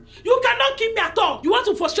kill me. You cannot kill me at all. You want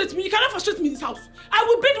to frustrate me. You cannot frustrate me in this house. I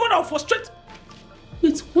will be the one that will frustrate.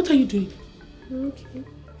 Wait, what are you doing? Okay.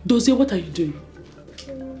 Dozie, what are you doing?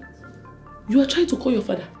 You are trying to call your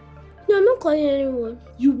father. No, I'm not calling anyone.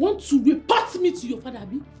 You want to report me to your father,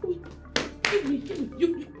 Abi? Give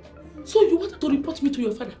me. So you wanted to report me to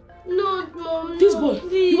your father? No, Mom. This no, boy,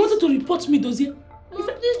 please. you wanted to report me, Dozie? Mom,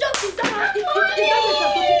 please just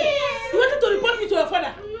You wanted to report me to your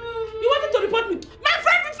father? You wanted to report me? My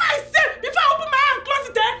friend, before I open my hand and close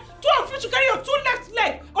it, two of you should carry your two left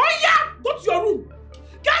leg. Oh yeah, go to your room.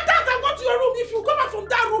 Get out and go to your room. If you come out from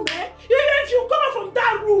that room, if you come out from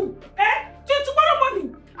that room, till tomorrow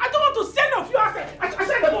morning, I don't want to send off you outside. I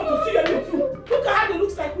said I don't want to see any of you. Look at how they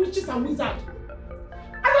look like witches and wizards.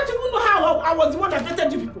 I don't even know how I was the one that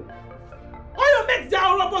vetted you people. All your mates, they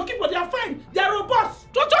are robot people, they are fine. They are robots.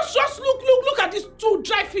 Just look at these two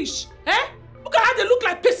dry fish. Look at how they look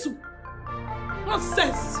like pesu.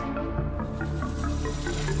 Nonsense.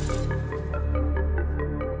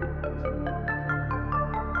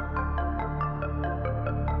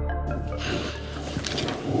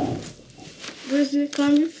 Rosie,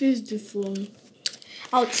 can you fix the phone?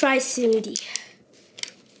 I'll try Cindy.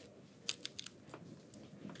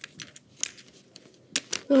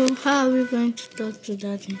 So, how are we going to talk to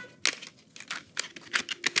Daddy?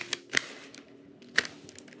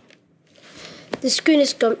 The screen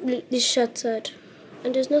is completely shattered,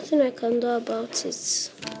 and there's nothing I can do about it. So,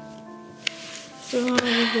 how are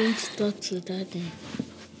we going to talk to Daddy?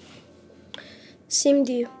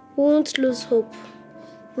 Cindy, we won't lose hope.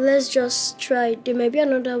 Let's just try. There may be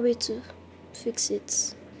another way to fix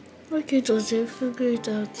it. Okay, Joseph, figure it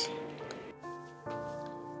out.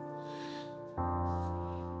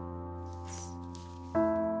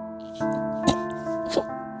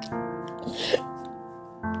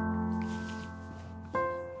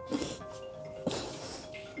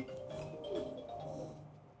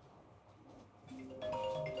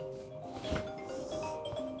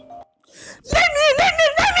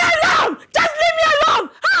 Leave me alone! Just leave me alone!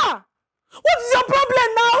 Ha! What is your problem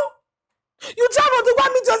now? You traveled to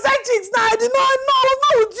want me to side chicks now. I did not know. I was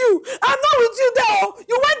not with you. I'm not with you there.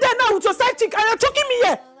 You went there now with your side chick and you're choking me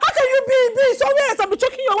here. How can you be somewhere else and be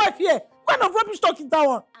choking your wife here? What kind of rubbish talk is that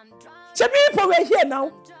one? Shebi, people were here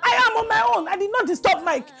now. I am on my own. I did not disturb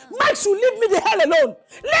Mike. Mike should leave me the hell alone.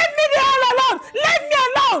 Leave me the hell alone. Leave me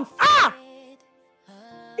alone. Ah!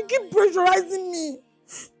 You keep pressurizing me.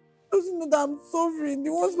 He doesn't know that I'm suffering.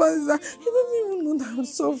 The worst part is that he doesn't even know that I'm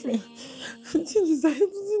suffering. The thing is that he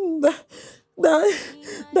doesn't know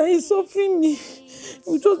that he's suffering me.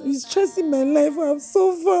 He's stressing my life. I'm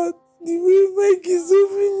suffered. The way Mike is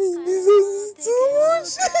suffering me, this is too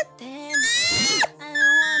much. I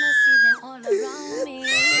don't wanna see them all around me.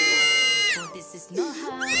 But this is not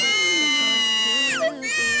how it's supposed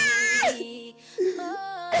to be.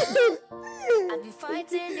 Oh, I've been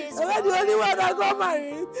fighting this. Am I the only one that got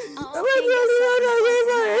married? Am I the only one that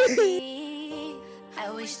got married? I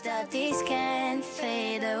wish that this can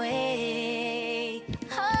fade away.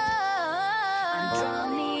 Oh, I'm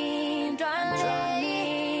drowning,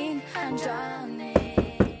 drowning, I'm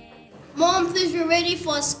drowning. Mom, please, we're ready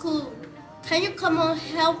for school. Can you come and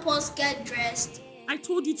help us get dressed? I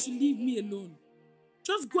told you to leave me alone.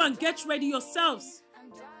 Just go and get ready yourselves. I'm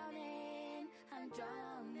drowning, I'm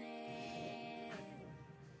drowning.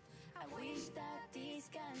 I wish that this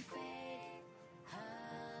can fade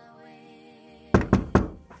away.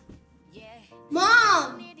 Yeah. Mom!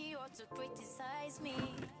 I need you to criticize me.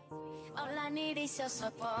 All I need is your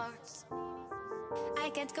support. I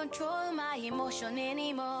can't control my emotion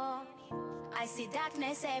anymore. I see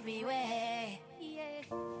darkness everywhere. Yeah.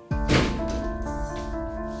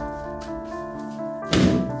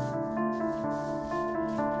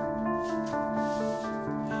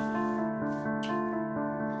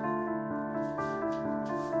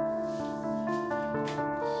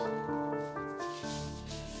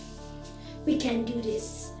 We can do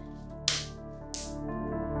this.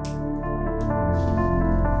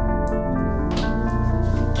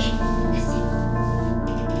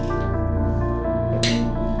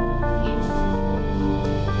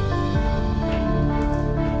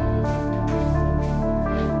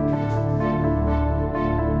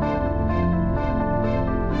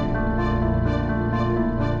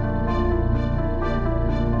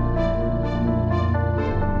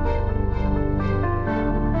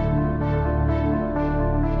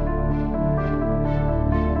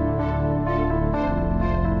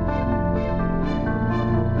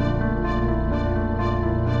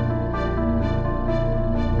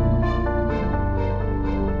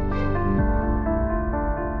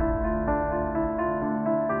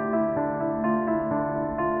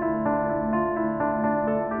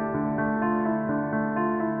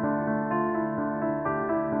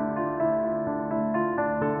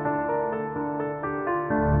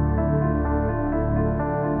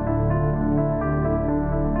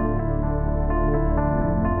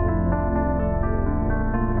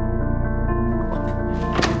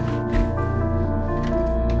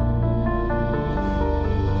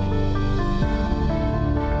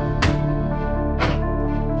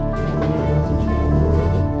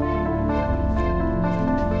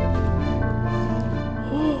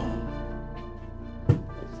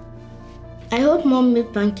 I hope Mom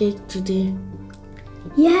made pancakes today.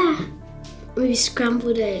 Yeah, maybe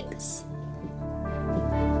scrambled eggs.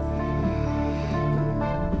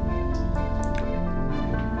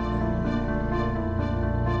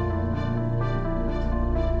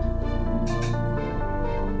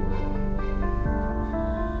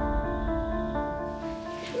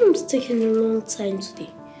 Mom's taking a long time today.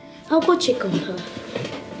 I'll go check on her.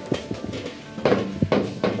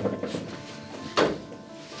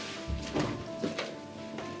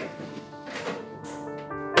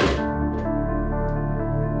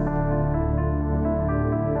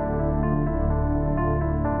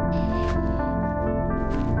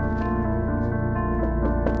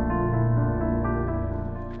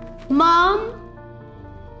 Mom?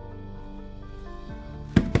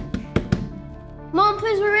 Mom,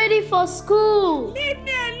 please, we're ready for school. Leave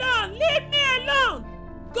me alone! Leave me alone!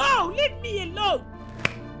 Go! Leave me alone!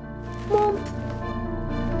 Mom.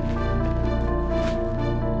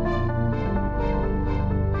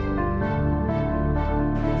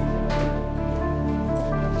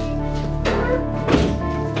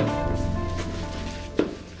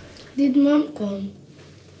 Did Mom come?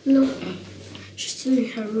 No, she's still in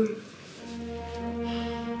her room.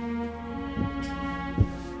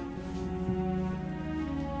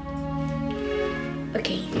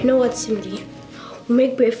 Okay, you know what, Cindy? We'll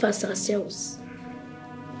make breakfast ourselves.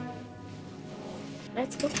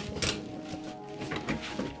 Let's go.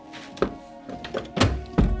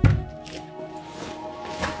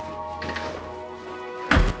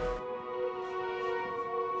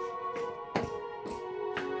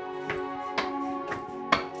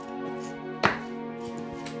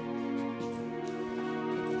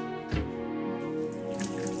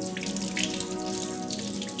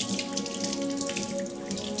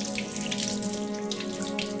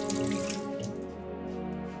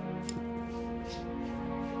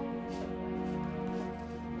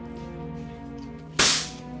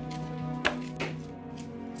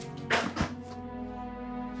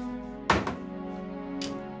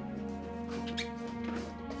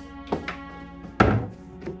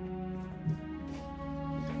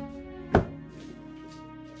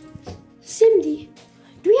 Cindy,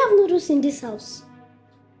 do we have noodles in this house?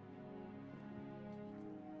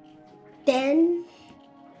 Then,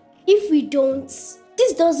 if we don't,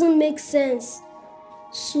 this doesn't make sense.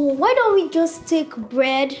 So why don't we just take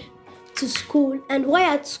bread to school, and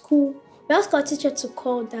while at school, we ask our teacher to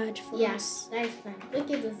call Dad for us? Yes, that is fine.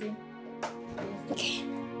 Okay, Dozie. Okay.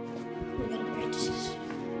 We got bread.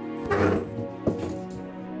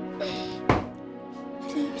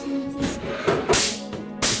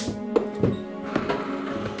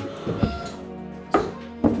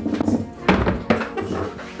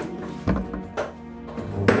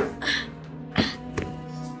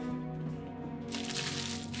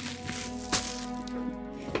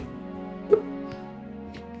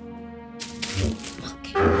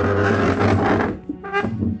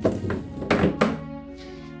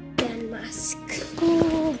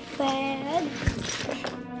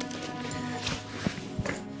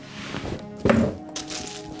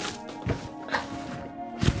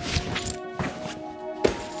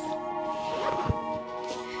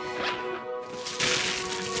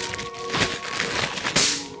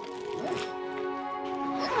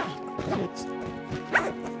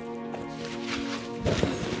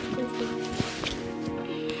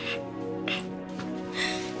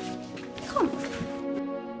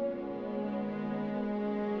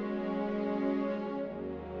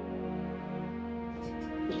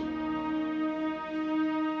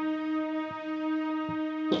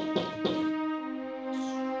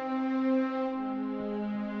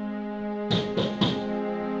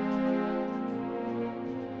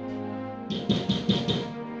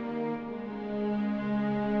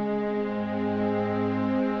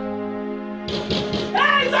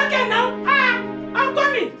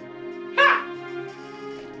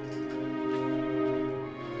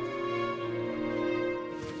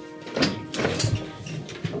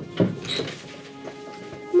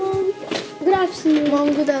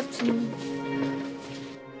 Mom, good afternoon.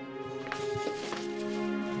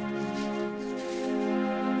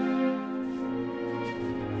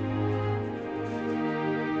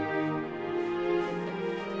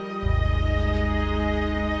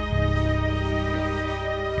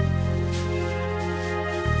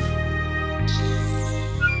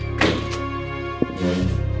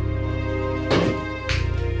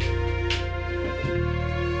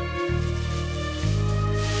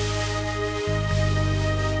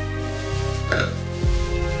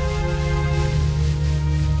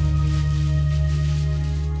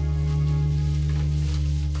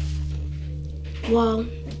 Wow,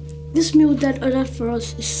 this meal Dad ordered for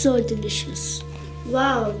us is so delicious.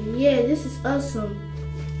 Wow, yeah, this is awesome.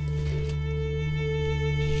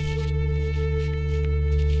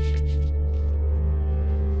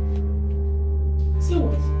 Say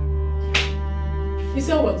what? You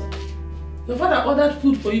say what? Your father ordered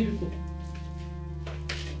food for you people.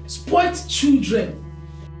 Spoilt children.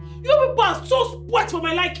 You people are so spoilt for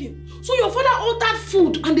my liking. So your father ordered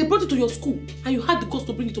food and they brought it to your school and you had the cost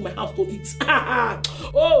to bring it to my house to eat.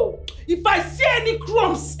 Oh, if I see any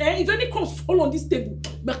crumbs, if any crumbs fall on this table,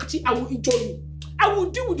 Makachi, I will enjoy you. I will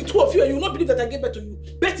deal with the two of you and you will not believe that I gave birth to you.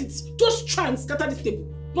 Bet it. Just try and scatter this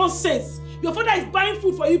table. Nonsense. Your father is buying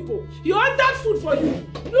food for you people. He ordered food for you.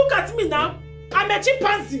 Look at me now. I'm a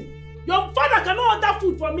chimpanzee. Your father cannot order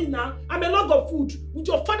food for me now. I'm a log of food. With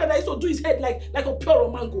your father that used to do his head like a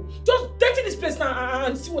pure mango. Just dirty this place now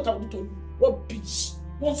and see what I will do to you. Rubbish.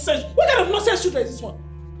 Nonsense. What kind of nonsense children is this one?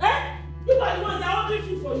 Eh? You are the ones that are ordering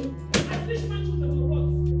food for you. I finish my children or what?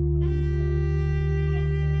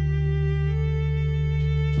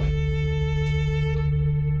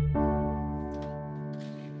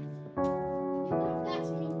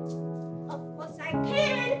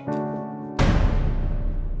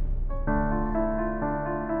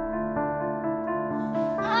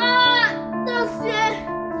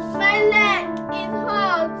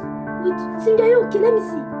 Cindy, are you okay? Let me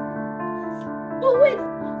see. Oh, wait.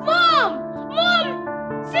 Mom!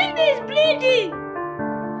 Mom! Cindy is bleeding!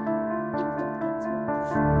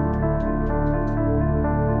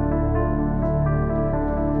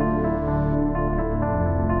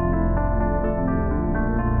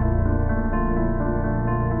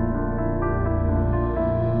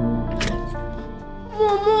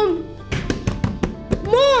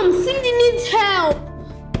 Mom, Cindy needs help!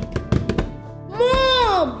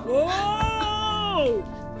 Mom! Oh!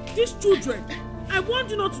 These children, I want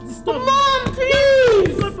you not to disturb me. Mom, please!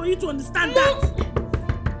 It's not for you to understand that.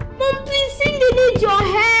 Mom, please, Cindy needs your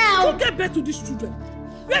help! Go get back to these children.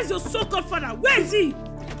 Where's your so-called father? Where is he?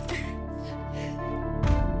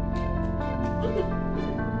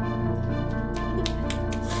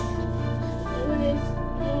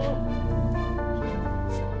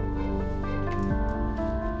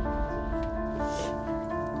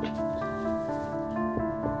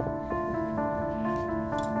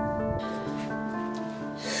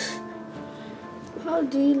 How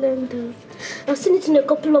do you learn that? I've seen it in a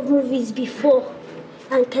couple of movies before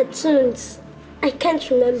and cartoons. I can't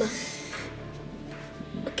remember.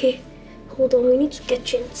 Okay, hold on, we need to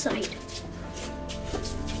get you inside.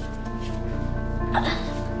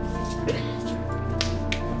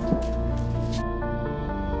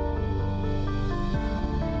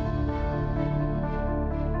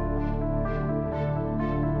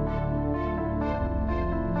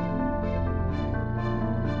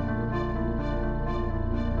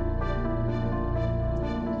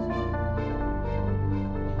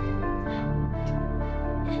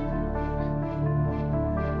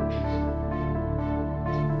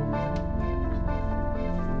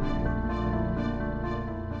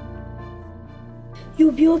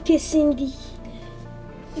 You'll be okay, Cindy.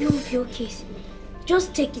 You'll be okay, Cindy.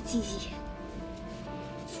 Just take it easy.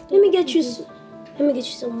 Let me get you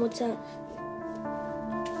some water.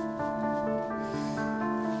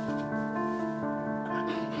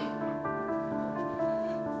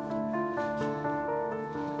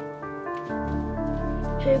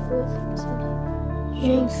 Very good, Cindy.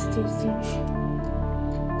 Thanks, Daisy.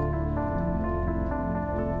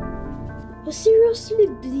 You're seriously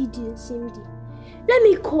bleeding, Cindy. Let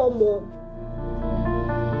me call Mom.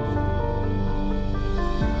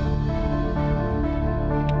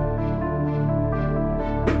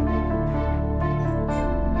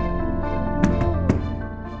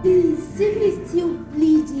 Please, Cindy is still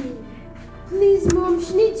bleeding. Please, Mom,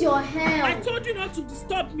 she needs your help. I told you not to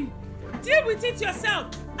disturb me. Deal with it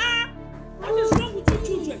yourself. What is wrong with you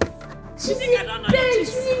children? You think I don't know your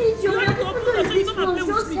She needs your help.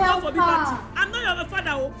 Just help her. I'm not your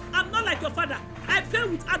father. Oh. I'm not like your father. I play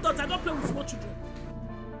with adults. I don't play with small children.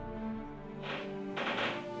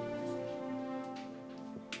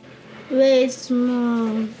 Where's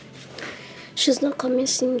Mom? She's not coming,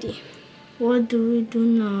 Cindy. What do we do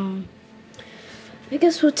now? I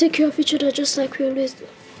guess we'll take care of each other just like we always do.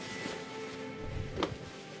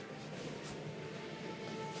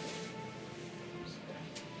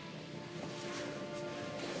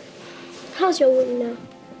 How's your wound now?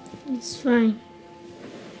 It's fine.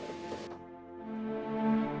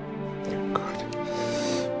 God.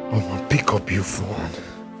 Mama, pick up your phone.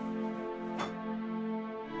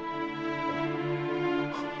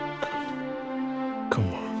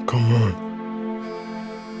 Come on, come on.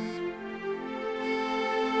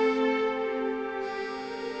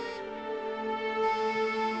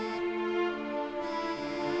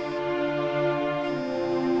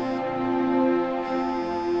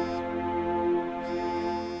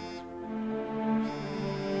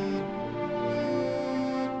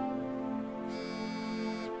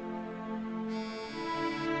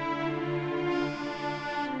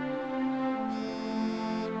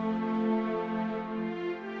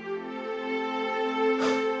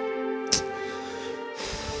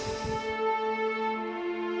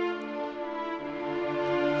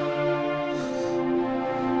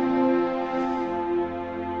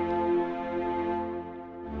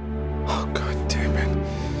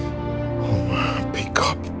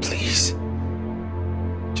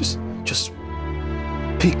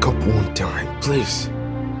 pick up one time, please.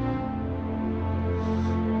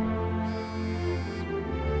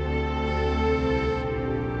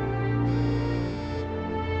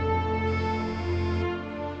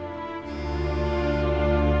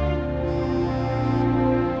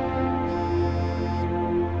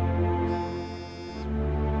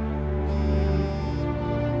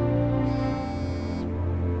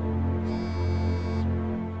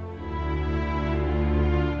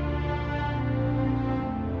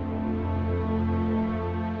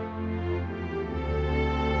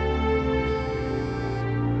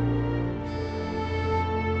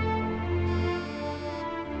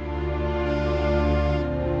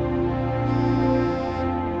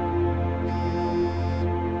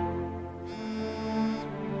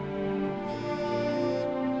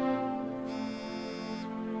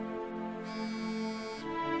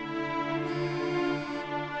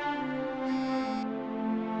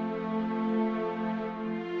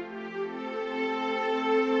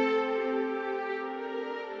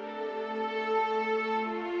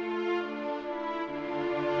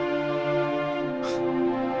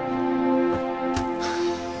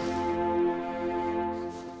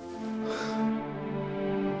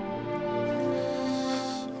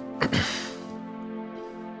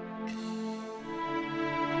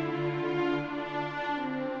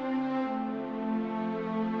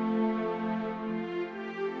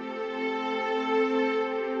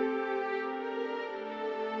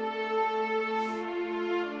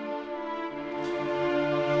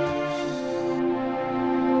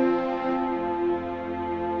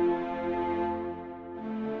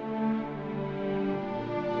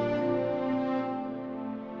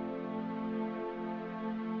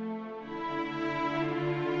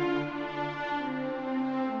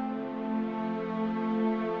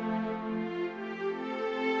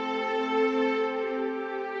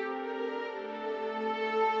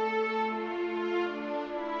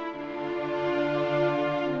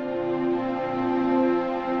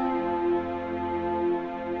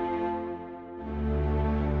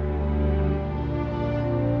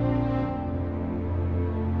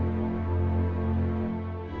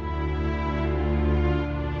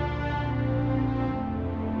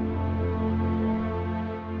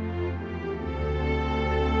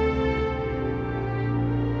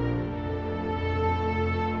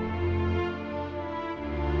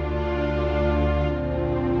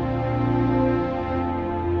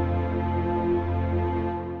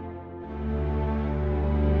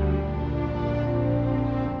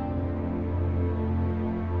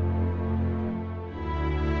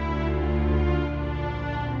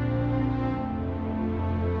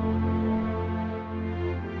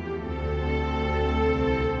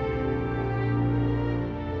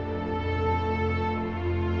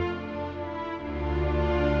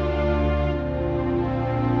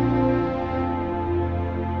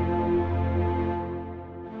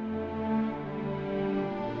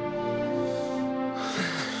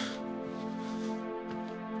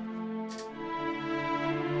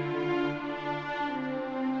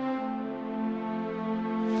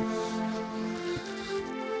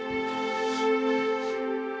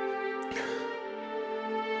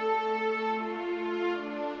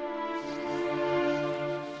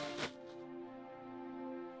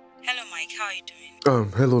 How are you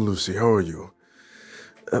doing? Hello, Lucy. How are you?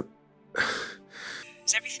 Is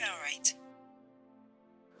everything all right?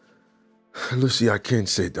 Lucy, I can't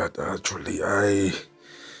say that, actually. I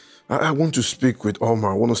want to speak with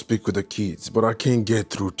Omar. I want to speak with the kids, but I can't get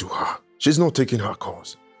through to her. She's not taking her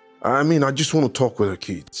calls. I mean, I just want to talk with the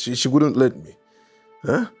kids. She wouldn't let me.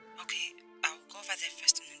 Huh? Okay, I'll go over there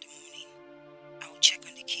first thing in the morning. I will check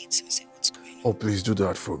on the kids and see what's going on. Oh, please do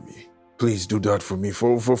that for me. Please do that for me.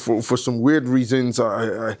 For some weird reasons,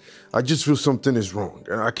 I just feel something is wrong.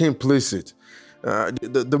 And I can't place it.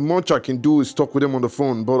 The much I can do is talk with them on the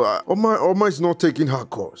phone, but Oma is not taking her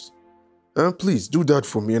calls. Please do that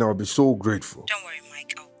for me and I'll be so grateful. Don't worry,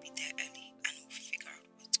 Mike. I'll be there early and we'll figure out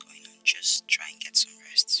what's going on. Just try and get some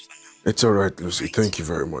rest for now. It's all right, Lucy. Right. Thank you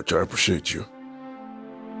very much. I appreciate you.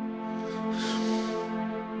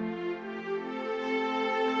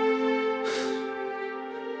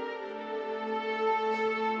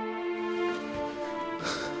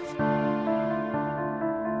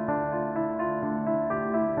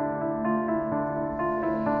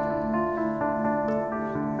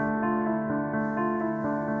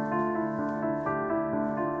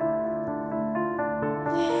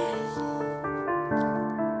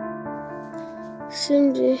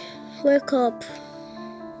 Cindy, wake up.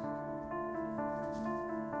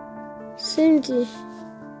 Cindy,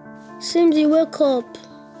 wake up.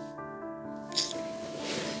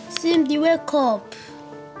 Cindy, wake up.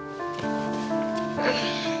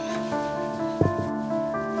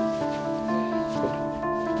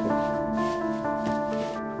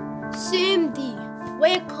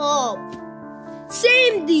 Wake up.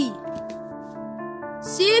 Cindy.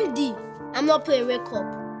 Cindy. I'm not playing. Wake up.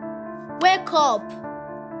 Wake up.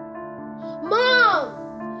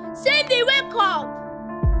 Mom. Cindy, wake up.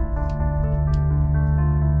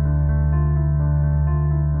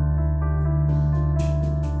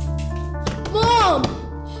 Mom.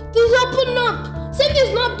 Please open up.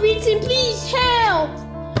 Cindy's not breathing. Please help.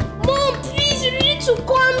 Mom, please, you need to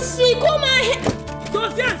come see. Come and help.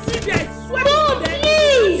 Dozie and Cindy, I swear. Mom,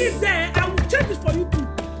 please. Sit there. I will change this for you too.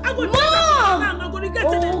 I'm going to Mom. I'm going to get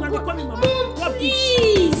it and I'm coming, Mama. Mom,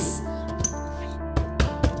 please.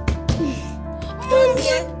 Mom,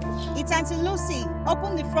 it's Auntie Lucy.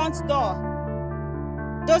 Open the front door.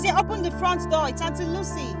 Dozie, open the front door. It's Auntie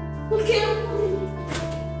Lucy. Okay.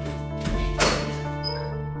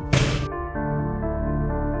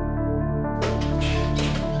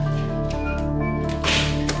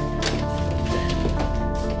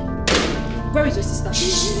 Where is your sister?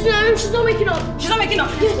 She's not waking up. She's not waking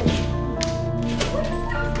up.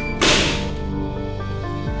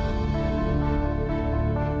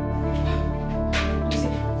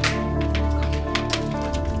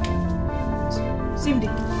 Cindy.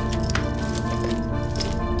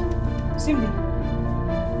 Cindy.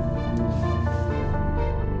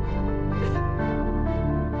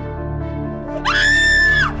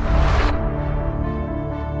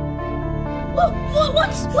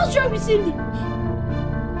 What's wrong with Cindy?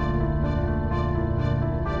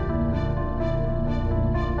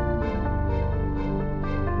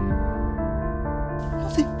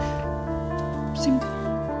 Nothing. Cindy.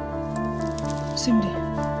 Cindy.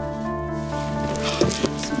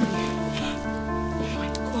 Cindy. Oh my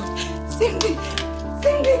God. Cindy.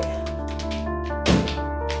 Cindy.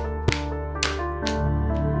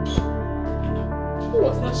 Who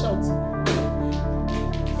was that shouting?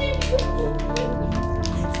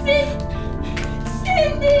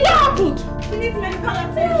 Cindy! What happened? We need medical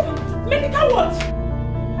attention. Medical what?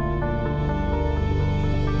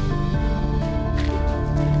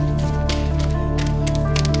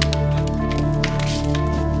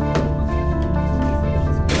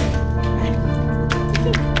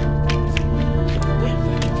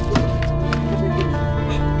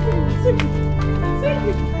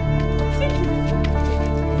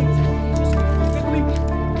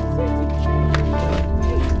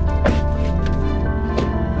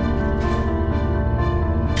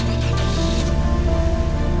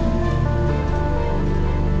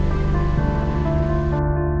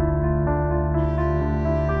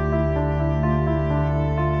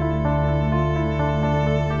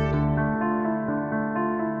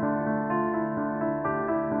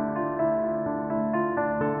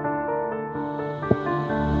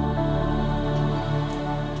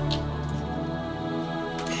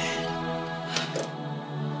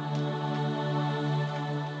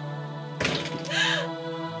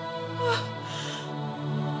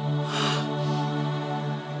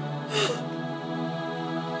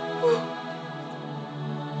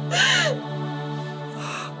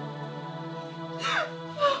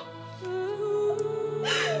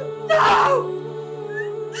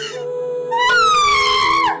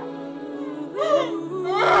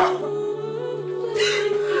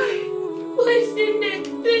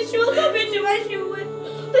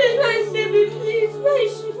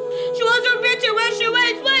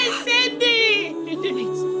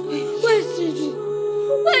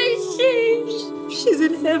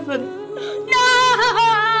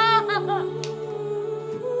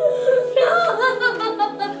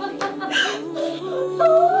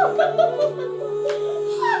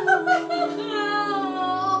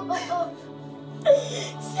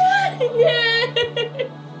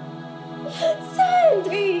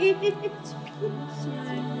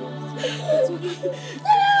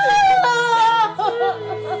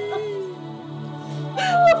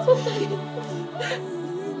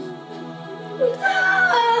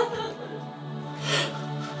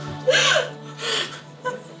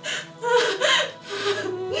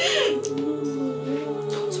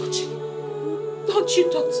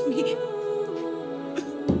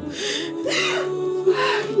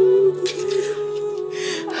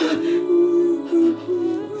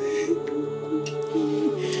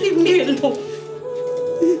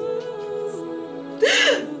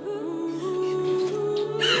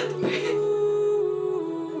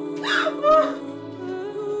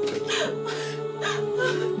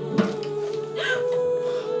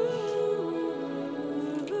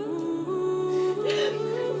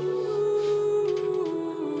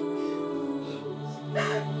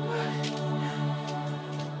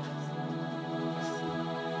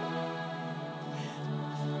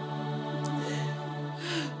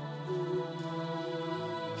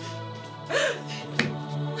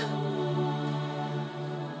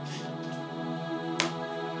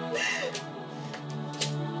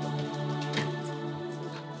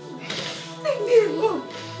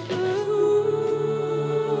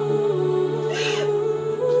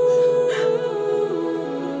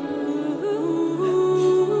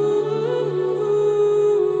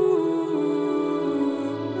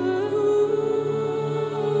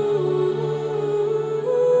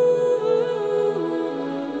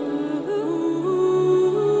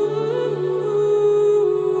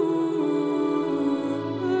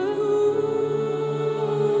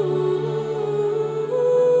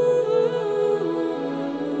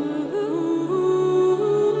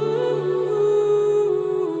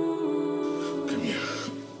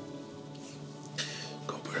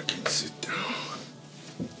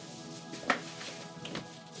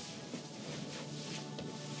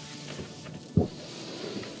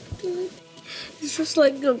 It's just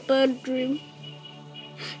like a bad dream.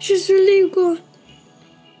 She's really gone.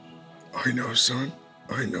 I know, son.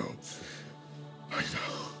 I know.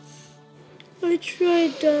 I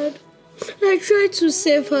tried, Dad. I tried to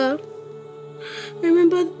save her. I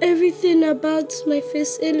remembered everything about my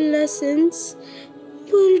first aid lessons,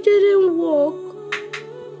 but it didn't work.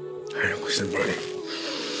 Hey, listen, buddy.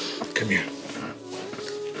 Come here.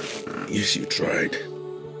 Yes, you tried.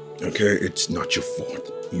 Okay, it's not your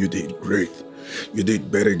fault. You did great. You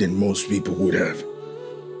did better than most people would have.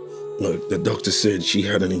 Look, the doctor said she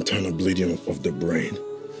had an internal bleeding of the brain.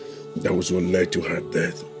 That was what led to her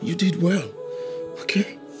death. You did well.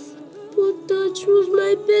 Okay? But Dad, she was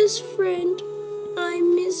my best friend. I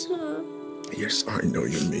miss her. Yes, I know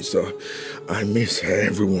you miss her. I miss her.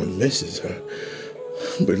 Everyone misses her.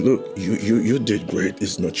 But look, you did great.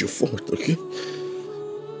 It's not your fault, okay?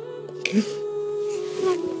 Okay?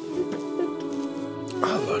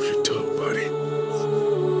 I love you too, buddy.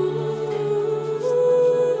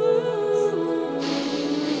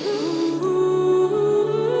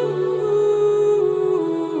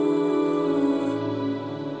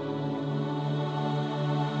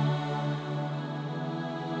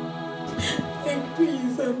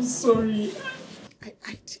 Please, I'm sorry. I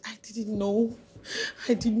didn't know.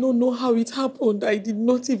 I did not know how it happened. I did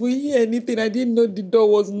not even hear anything. I didn't know the door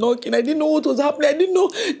was knocking. I didn't know what was happening. I didn't know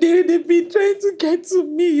they'd been trying to get to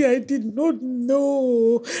me. I did not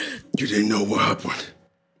know. You didn't know what happened?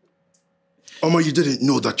 Oma, you didn't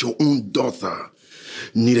know that your own daughter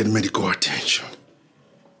needed medical attention.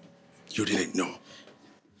 You didn't know.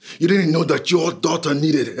 You didn't know that your daughter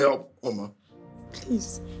needed help, Oma.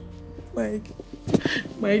 Please, Mike,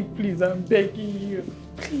 please, I'm begging you.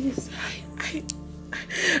 Please,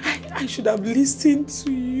 I should have listened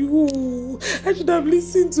to you. I should have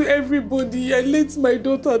listened to everybody. I let my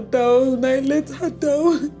daughter down. I let her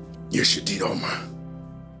down. Yes, you did, Oma.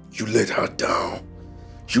 You let her down.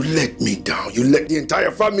 You let me down. You let the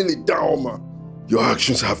entire family down, Oma. Your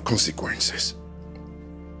actions have consequences.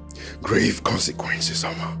 Grave consequences,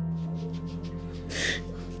 Oma.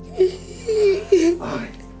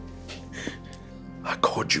 I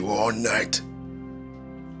called you all night.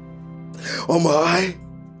 Oma, I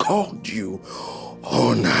called you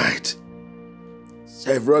all night.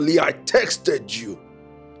 Severally, I texted you,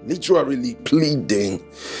 literally pleading.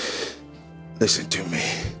 Listen to me.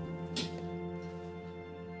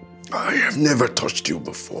 I have never touched you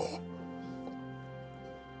before.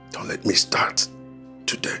 Don't let me start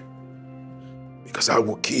today, because I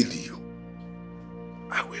will kill you.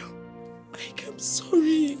 I will. Mike, I'm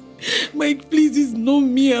sorry. Mike, please, it's not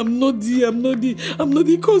me. I'm not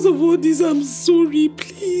the cause of all this. I'm sorry.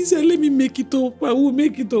 Please, let me make it up. I will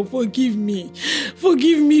make it up. Forgive me.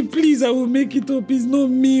 Forgive me, please. I will make it up. It's not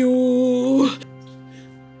me. Oh.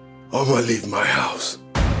 Oma, leave my house.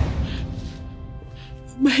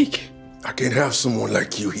 Mike. I can't have someone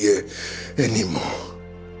like you here anymore.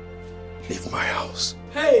 Leave my house.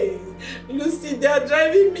 Hey, Lucy, they are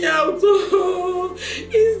driving me out. Oh,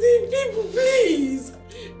 it's the people, please.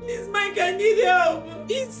 Please, Mike, I need help.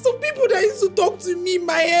 It's some people that used to talk to me in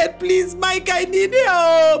my head. Please, Mike, I need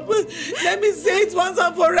help. Let me say it once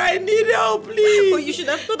and for all. I need help, please. But you should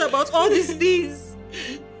have thought about all these things.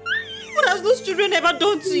 What has those children ever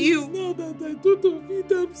done to you? Now that I thought of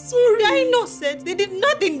it, I'm sorry. They are innocent. They did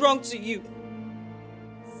nothing wrong to you.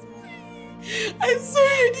 I'm sorry,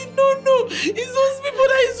 I did not know. It's those people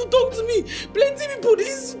that used to talk to me. Plenty of people, they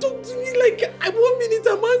used to talk to me like, 1 minute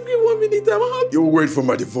I'm angry, 1 minute I'm happy. You'll wait for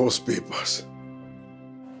my divorce papers.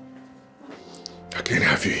 I can't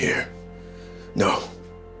have you here. No.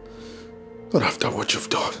 Not after what you've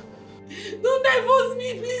done. Don't divorce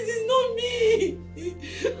me, please. It's not me.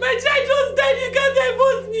 My child just died. You can't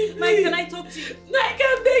divorce me, please. Mike, can I talk to you? No, I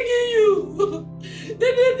can't beg you.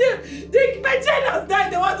 My child has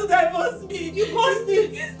died. They want to divorce me. You caused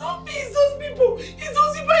it. It's not me. It's those people. It's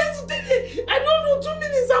those people I used to tell you. I don't know. 2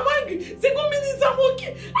 minutes I'm angry. 2 minutes I'm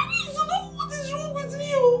okay. I need to know what is wrong with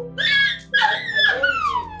me. Oh.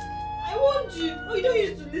 I warned you. Oh, you don't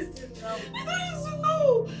used to listen now. I don't used to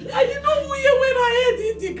know. I did not hear when I heard it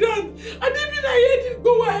hit the ground. And even I heard it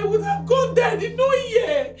go, I would have gone there. I did not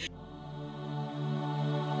hear.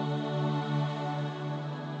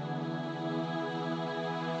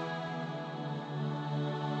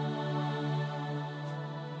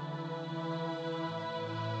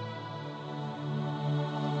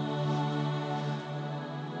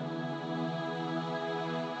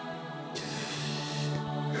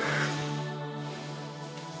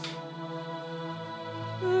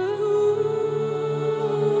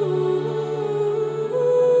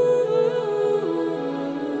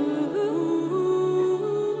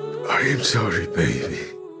 I am sorry, baby.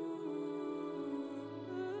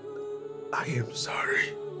 I am sorry.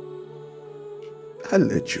 I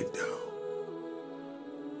let you down.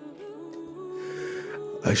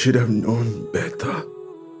 I should have known better.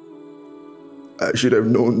 I should have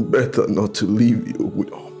known better not to leave you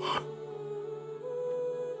with Oma.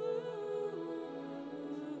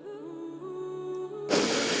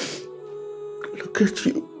 Look at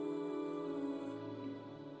you.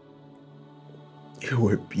 You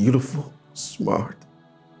were beautiful, smart.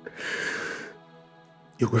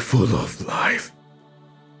 You were full of life.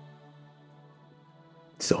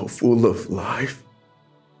 So full of life.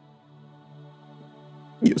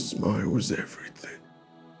 Your smile was everything.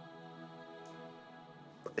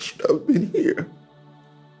 I should have been here.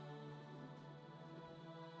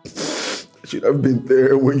 I should have been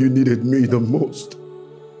there when you needed me the most.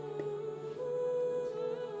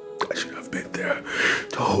 I should have been there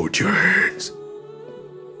to hold your hands.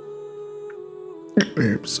 I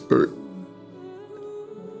am sorry.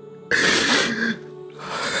 I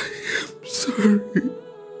am sorry.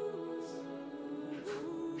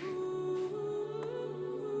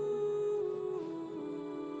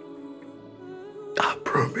 I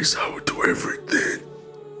promise I will do everything.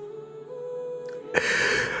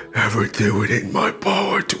 Everything within my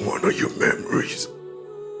power to honor your memories.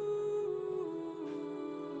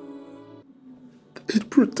 And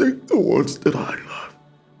protect the ones that I love.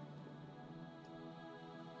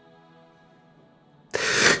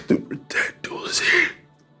 To protect those here.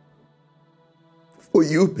 For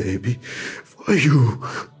you, baby. For you.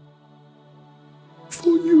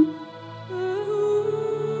 For you.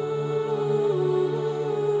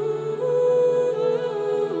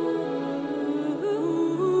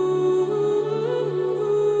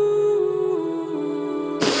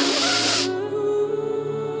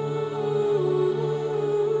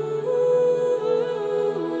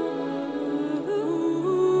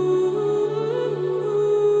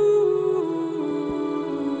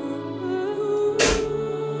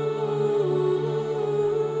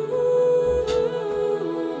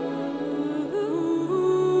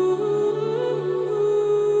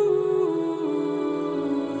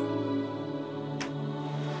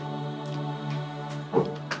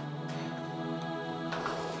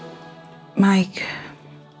 Mike,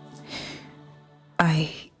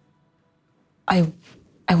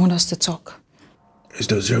 I want us to talk. Is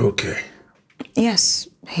Dozier okay? Yes,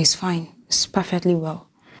 he's fine. He's perfectly well.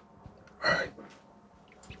 All right.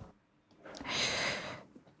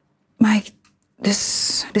 Mike,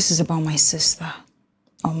 this is about my sister,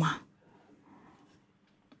 Oma.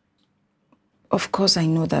 Of course, I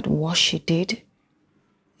know that what she did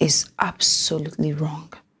is absolutely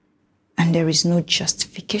wrong. And there is no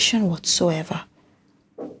justification whatsoever.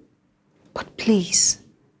 But please,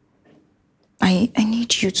 I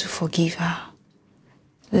need you to forgive her.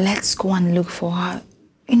 Let's go and look for her.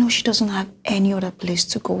 You know, she doesn't have any other place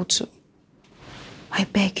to go to. I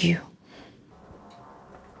beg you.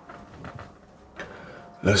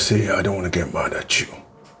 Let's see, I don't want to get mad at you.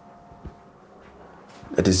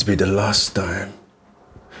 Let this be the last time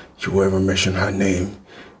you will ever mention her name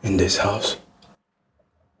in this house.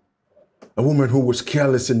 A woman who was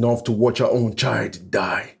careless enough to watch her own child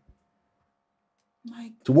die.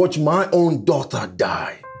 Mike. To watch my own daughter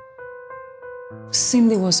die.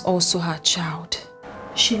 Cindy was also her child.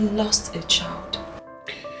 She lost a child.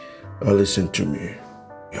 Now listen to me.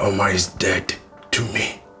 Your Oma is dead to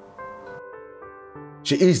me.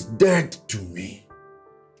 She is dead to me.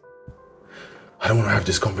 I don't want to have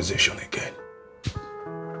this conversation again.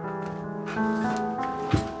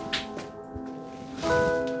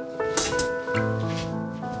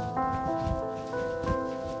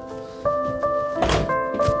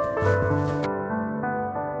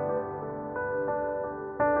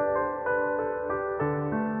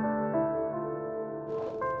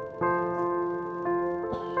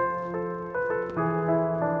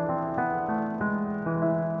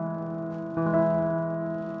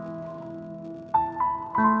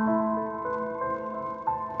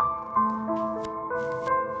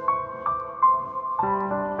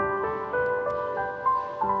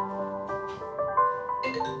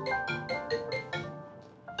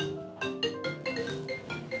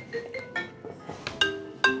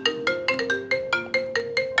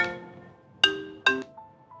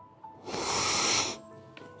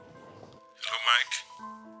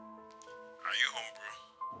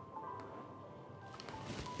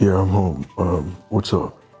 Yeah, I'm home. What's up?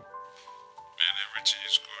 Man, everything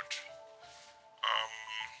is good.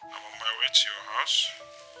 I'm on my way to your house.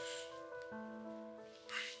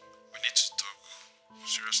 We need to talk.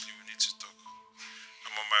 Seriously, we need to talk.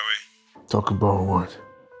 I'm on my way. Talk about what?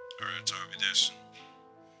 Alright. Alright, I'll be there soon.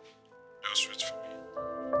 Just wait for me.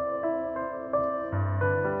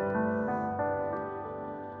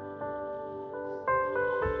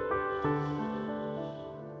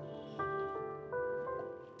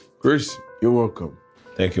 Chris, you're welcome.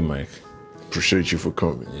 Thank you, Mike. Appreciate you for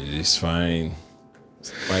coming. It is fine.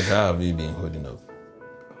 Mike, how have you been holding up?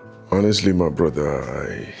 Honestly, my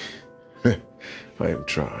brother, I am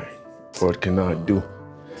trying. What can I do?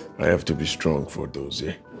 I have to be strong for those,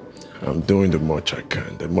 yeah? I'm doing the much I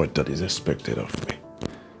can, the much that is expected of me.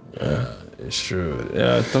 It's true.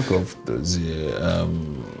 Yeah, talk of those,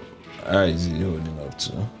 how is he holding up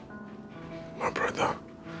to? My brother,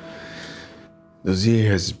 Dozie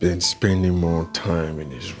has been spending more time in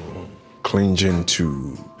his room, clinging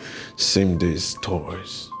to same-day's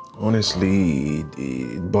toys. Honestly,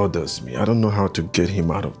 it bothers me. I don't know how to get him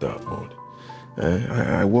out of that mode.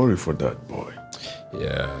 I worry for that boy.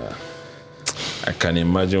 Yeah, I can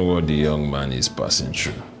imagine what the young man is passing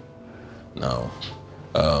through. Now,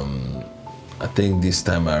 I think this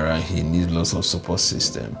time around he needs lots of support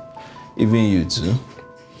system. Even you too.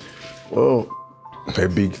 Well, a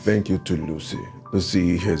big thank you to Lucy.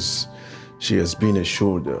 Lucy she has been a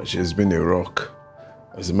shoulder. She has been a rock.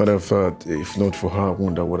 As a matter of fact, if not for her, I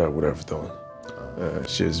wonder what I would have done.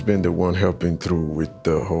 She has been the one helping through with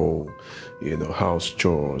the whole, house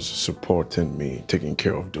chores, supporting me, taking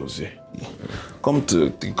care of Dozie. Come to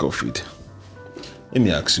think of it, let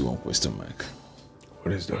me ask you one question, Mike.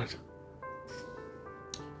 What is that?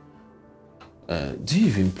 Do you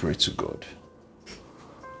even pray to God?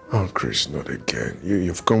 Oh, Chris, not again.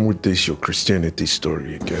 You've come with your Christianity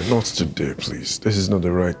story again. Not today, please. This is not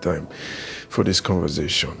the right time for this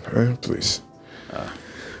conversation, please.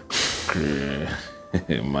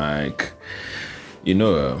 Mike, in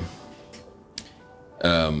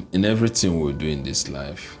everything we do in this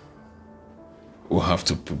life, we'll have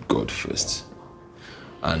to put God first.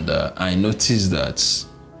 And I noticed that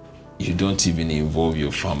you don't even involve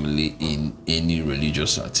your family in any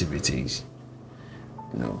religious activities.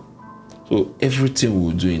 So everything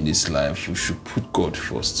we do in this life, we should put God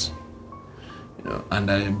first.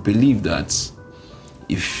 And I believe that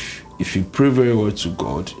if you pray very well to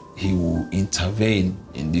God, He will intervene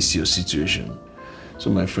in this your situation. So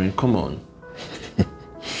my friend, come on.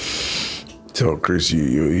 So Chris,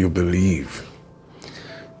 you believe,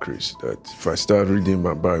 Chris, that if I start reading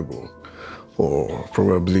my Bible or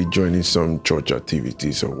probably joining some church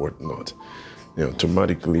activities or whatnot,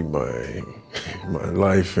 automatically my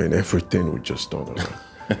life and everything would just turn around.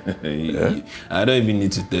 Yeah? I don't even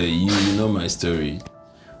need to tell you. You know my story.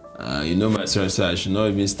 You know my story, so I should not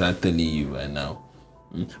even start telling you right now.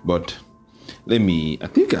 But I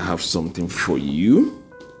think I have something for you.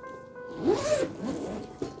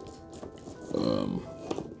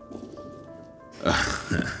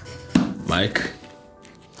 Mike,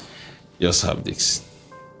 just have this.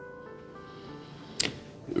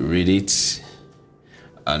 Read it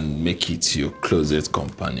and make it your closest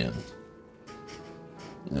companion.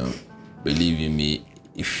 Believe in me,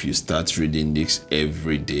 if you start reading this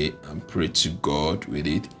every day and pray to God with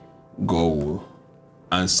it, God will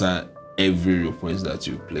answer every request that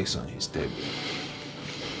you place on His table.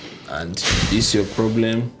 And if this is your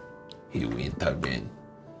problem, He will intervene.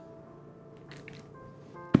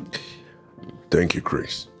 Thank you,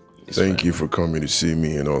 Chris. Thank you for coming to see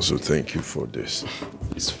me, and also thank you for this.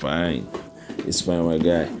 It's fine. It's fine, my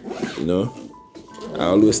guy. I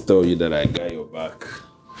always tell you that I got your back.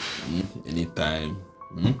 Anytime.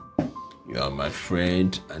 You are my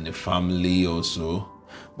friend and the family also.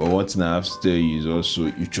 But one thing I have to tell you is also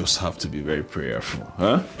you just have to be very prayerful,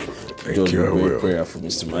 huh? Thank you, I will. Very prayerful,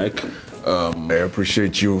 Mr. Mike. I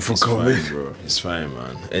appreciate you for coming. Fine, bro. It's fine,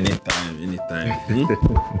 man. Anytime.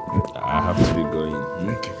 I have to be going.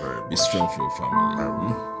 Thank you very much. Be strong for your family.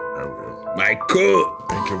 I will. Michael!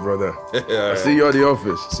 Thank you, brother. I'll see you at the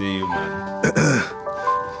office. See you, man.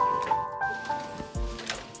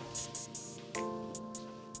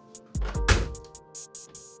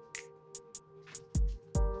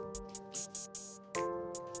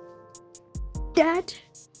 Dad,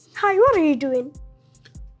 hi, what are you doing?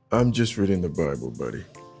 I'm just reading the Bible, buddy.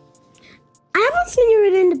 I haven't seen you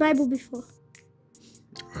reading the Bible before.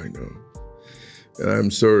 I know. And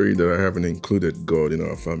I'm sorry that I haven't included God in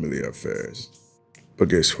our family affairs. But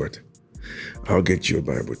guess what? I'll get you a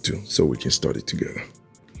Bible too, so we can study together.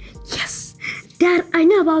 Yes. Dad, I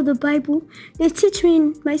know about the Bible. They teach me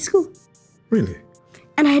in my school. Really?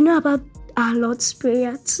 And I know about our Lord's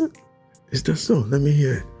Prayer too. Is that so? Let me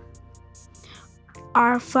hear it.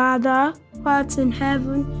 Our Father, who art in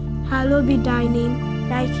heaven, hallowed be thy name,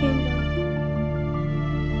 thy kingdom.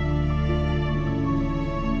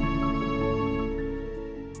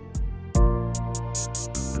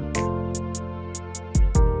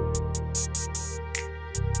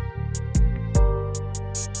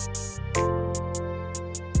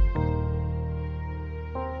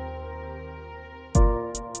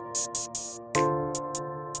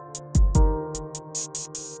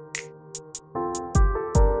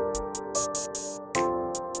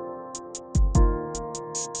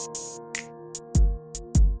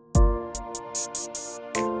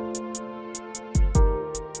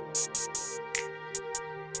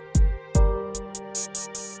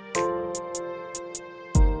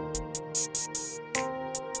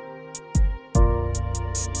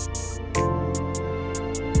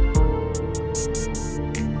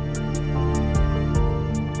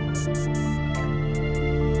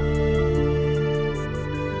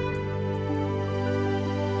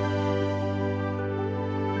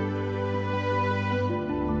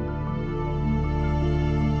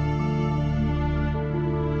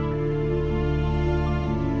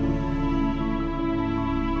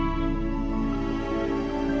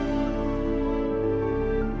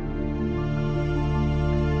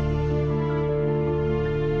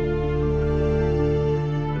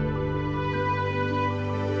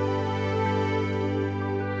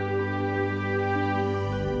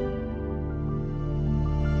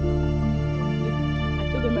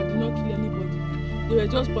 They were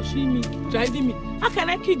just pursuing me, driving me. How can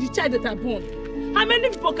I kill the child that I born? How many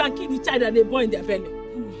people can kill the child that they born in their belly?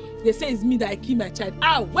 They say it's me that I kill my child.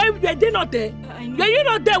 How? Why were they not there? Were you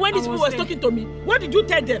not there when these people were talking to me? What did you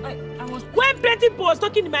tell them? When plenty people was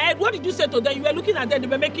talking in my head, what did you say to them? You were looking at them, they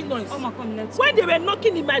were making noise. When they were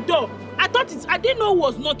knocking in my door, I didn't know who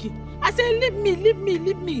was knocking. I said, leave me, leave me,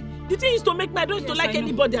 leave me. The thing is to make my don't like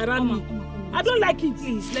anybody around me. I don't like it.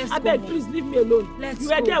 Please, let's go. I beg, please leave me alone. You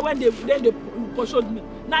were there when they pursued me.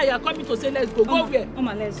 Now you are coming to say let's go. Go where?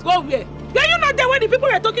 Let's go where? Were you not there when the people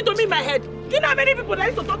were talking to me in my head? Do you know how many people that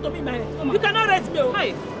used to talk to me in my head? You cannot raise me.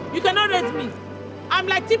 Hi. You cannot raise me. I'm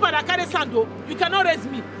like Tipa that carry sand. You cannot raise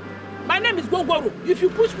me. My name is Gongoro. If you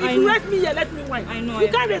push me, if you raise me here, let me whine. I know. You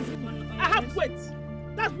can't raise me. I have weight.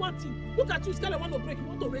 That's one thing. Look at you, Scarlet want to break. You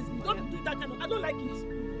want to raise me. Don't do that kind of. I don't like it.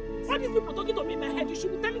 All these people talking to me in my head, you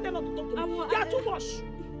should be telling them not to talk to me. They are too much.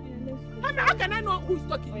 How can I know who is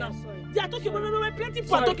talking now? They are talking, when plenty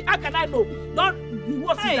people are talking. How can I know? Not the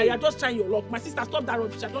worst is that you are just trying your luck. My sister, stop that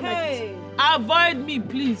rubbish. I don't like it. Avoid me,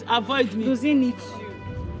 please. Avoid me. Does he need you?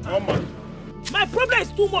 Mama. My problem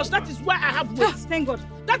is too much. That is why I have weight. Thank God.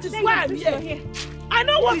 That is why I'm here. I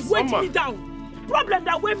know what weighs me down. Problem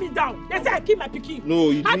that weigh me down. They say I kill my pikin. No,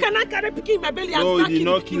 you didn't. How can I carry pikin in my belly and you did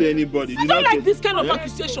not kill anybody. I don't like this kind of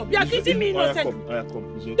accusation. You are accusing me innocent. They were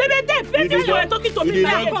there. Plenty people were talking to me.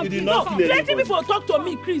 Plenty people talk to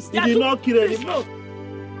me, Chris. You did not kill anybody.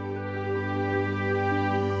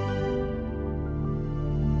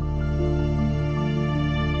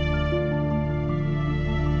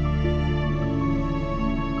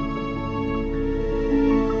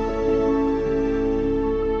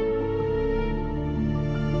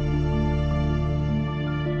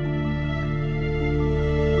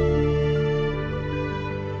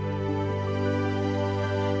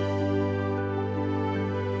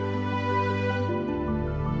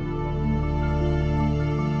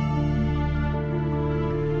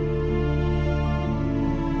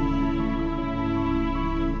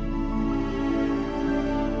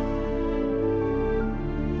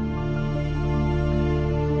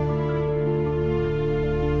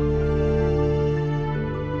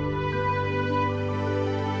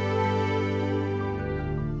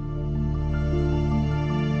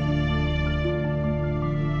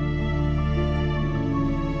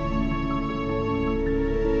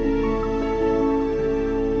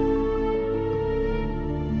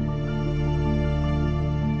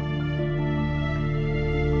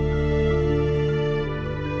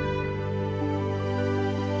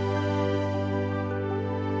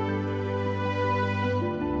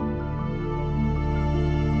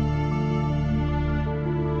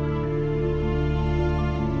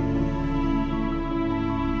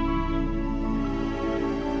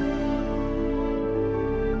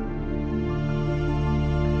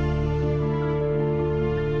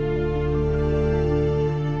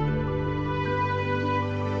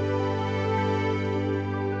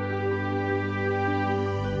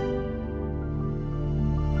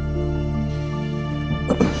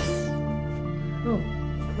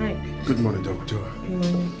 Good morning, doctor.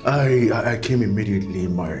 I came immediately.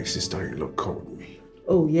 My sister-in-law called me.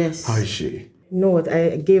 Oh, yes. How is she? You know what?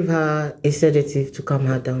 I gave her a sedative to calm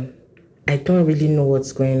her down. I don't really know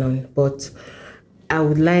what's going on, but I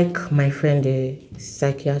would like my friend, a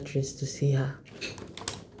psychiatrist, to see her.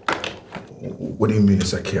 What do you mean a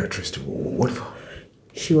psychiatrist? What for?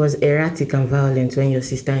 She was erratic and violent when your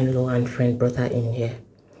sister-in-law and friend brought her in here.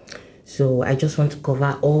 So I just want to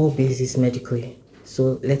cover all bases medically.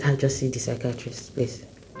 So let her just see the psychiatrist, please.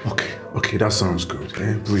 Okay. Okay, that sounds good.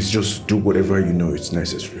 Eh? Please just do whatever you know is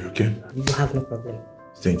necessary, okay? You have no problem.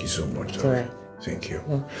 Thank you so much. It's alright. Thank you.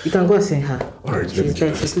 Yeah. You can go and see her. Alright, let me do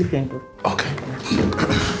that. She's sleeping though. Okay.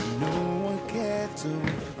 No one cared to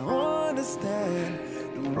understand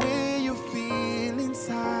the way you feel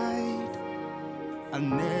inside. I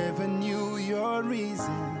never knew your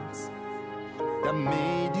reasons that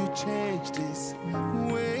made you change this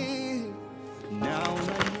way. Now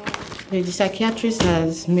I know. The psychiatrist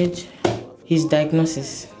has made his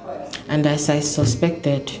diagnosis, and as I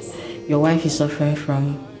suspected, your wife is suffering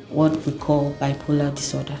from what we call bipolar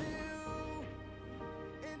disorder.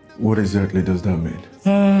 What exactly does that mean?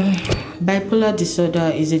 Bipolar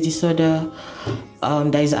disorder is a disorder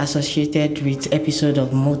that is associated with episodes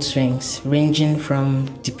of mood swings, ranging from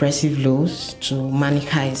depressive lows to manic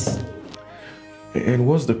highs. And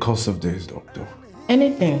what's the cause of this, doctor?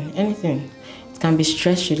 Anything. It can be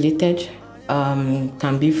stress-related,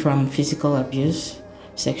 can be from physical abuse,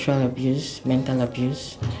 sexual abuse, mental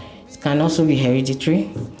abuse. It can also be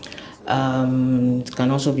hereditary. It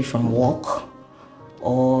can also be from work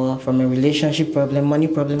or from a relationship problem, money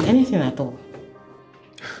problem, anything at all.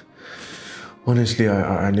 Honestly,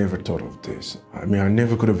 I never thought of this. I mean, I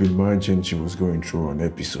never could have imagined she was going through an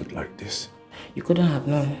episode like this. You couldn't have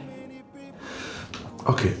known.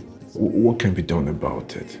 Okay, what can be done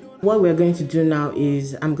about it? What we're going to do now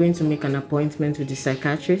is I'm going to make an appointment with the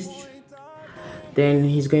psychiatrist. Then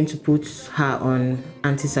he's going to put her on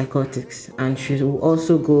antipsychotics, and she will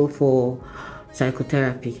also go for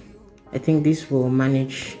psychotherapy. I think this will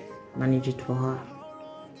manage it for her.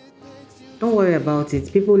 Don't worry about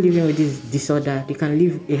it. People living with this disorder, they can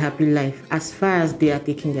live a happy life as far as they are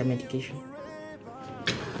taking their medication.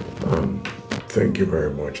 Thank you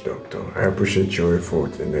very much, doctor. I appreciate your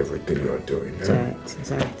effort and everything you are doing. It's alright.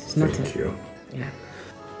 It's nothing. Thank you. Yeah.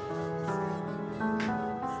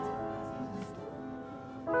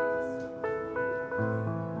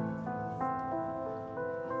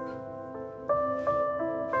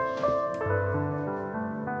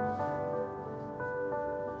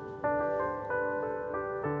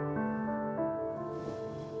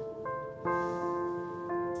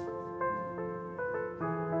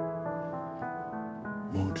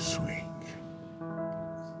 Mood swing,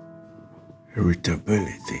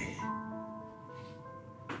 irritability,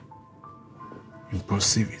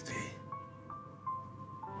 impulsivity.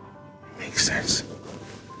 Makes sense.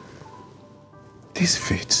 This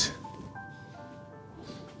fits.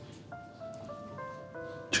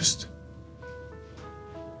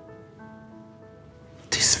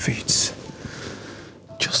 This fits.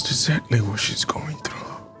 Just exactly what she's going through.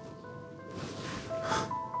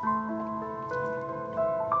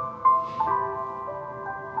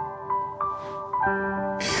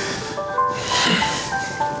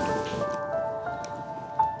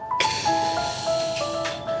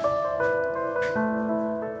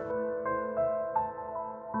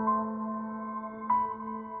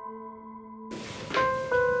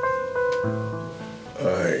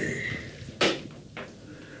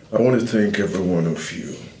 I want to thank every one of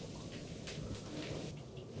you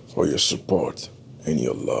for your support and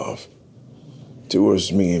your love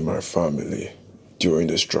towards me and my family during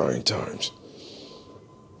these trying times.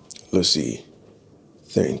 Lucy,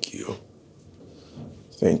 thank you.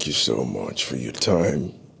 Thank you so much for your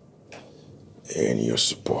time and your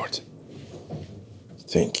support.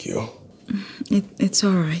 Thank you. It's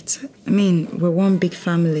all right. I mean, we're one big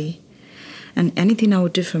family. And anything I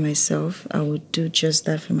would do for myself, I would do just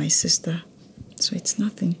that for my sister. So it's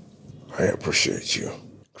nothing. I appreciate you.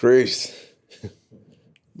 Chris,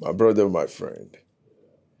 my brother, my friend,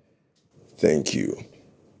 thank you.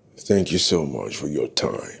 Thank you so much for your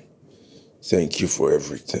time. Thank you for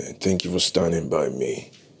everything. Thank you for standing by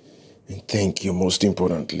me. And thank you, most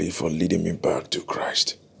importantly, for leading me back to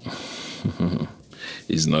Christ.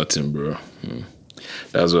 It's nothing, bro.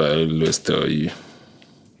 That's what I always tell you.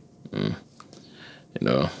 You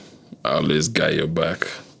know, I always got your back.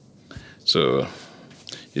 So,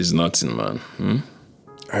 it's nothing, man.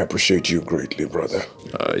 I appreciate you greatly, brother.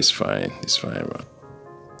 It's fine. It's fine, man.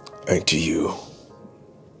 And to you,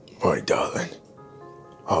 my darling,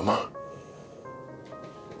 Amma,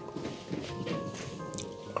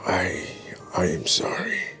 I am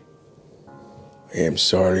sorry. I am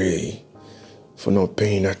sorry for not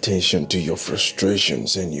paying attention to your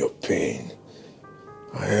frustrations and your pain.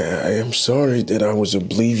 I am sorry that I was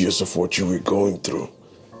oblivious of what you were going through.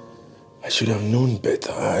 I should have known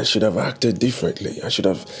better. I should have acted differently. I should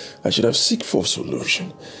have seek for a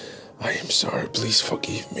solution. I am sorry. Please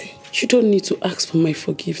forgive me. You don't need to ask for my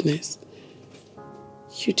forgiveness.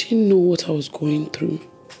 You didn't know what I was going through.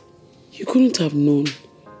 You couldn't have known.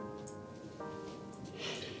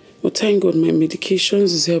 But thank God my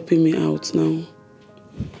medications is helping me out now.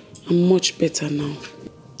 I'm much better now.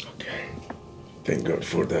 Okay. Thank God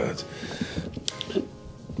for that.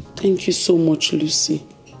 Thank you so much, Lucy,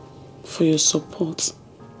 for your support.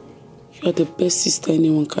 You are the best sister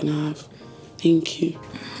anyone can have. Thank you.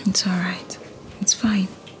 It's all right. It's fine.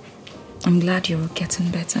 I'm glad you're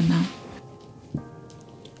getting better now.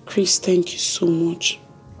 Chris, thank you so much.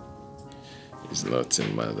 It's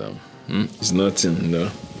nothing, madam. It's nothing,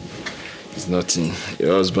 no. It's nothing.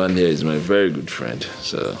 Your husband here is my very good friend,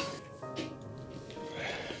 so...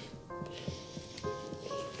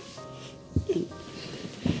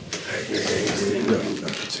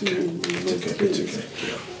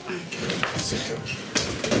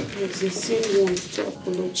 The same wants to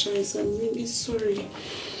apologize. I'm really sorry.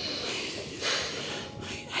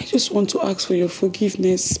 I just want to ask for your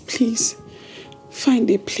forgiveness. Please, find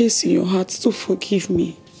a place in your heart to forgive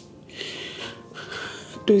me.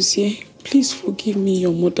 Dozie, please forgive me,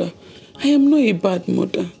 your mother. I am not a bad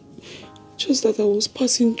mother. Just that I was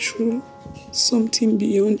passing through something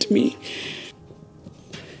beyond me.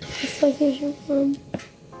 I forgive you, Mom.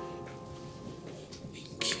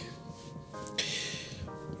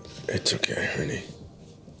 It's okay, honey.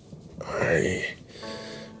 I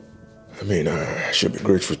mean, I should be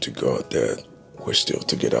grateful to God that we're still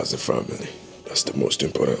together as a family. That's the most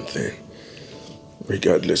important thing.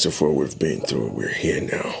 Regardless of what we've been through, we're here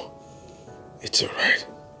now. It's alright.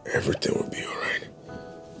 Everything will be alright.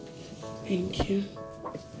 Thank you.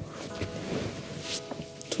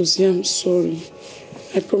 Tozie, I'm sorry.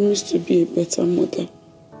 I promise to be a better mother.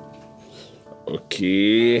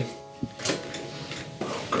 Okay.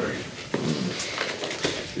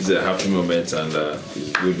 It's a happy moment, and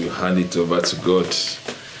it's good to hand it over to God.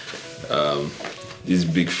 This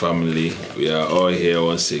big family, we are all here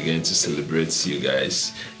once again to celebrate you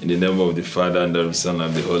guys. In the name of the Father, and of the Son,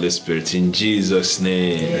 and the Holy Spirit, in Jesus'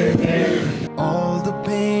 name. Amen. All the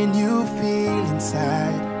pain you feel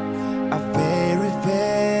inside are very,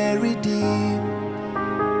 very deep.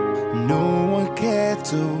 No one cared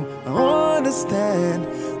to understand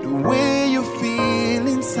the way you feel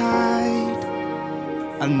inside.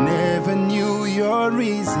 I never knew your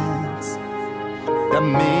reasons that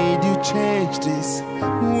made you change this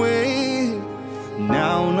way.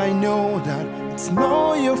 Now I know that it's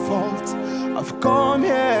not your fault. I've come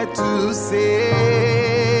here to say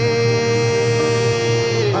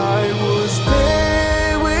I will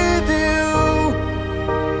stay with you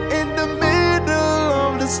in the middle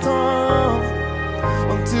of the storm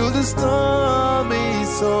until the storm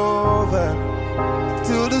is over.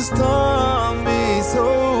 Till the storm is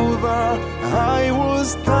over, I will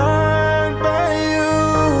stand by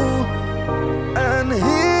you and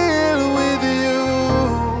heal with you.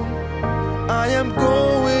 I am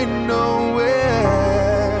going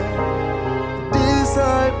nowhere. This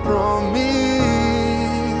I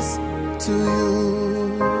promise to you.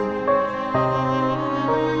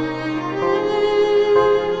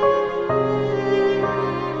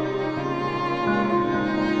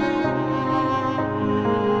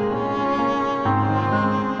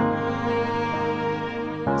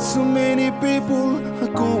 So many people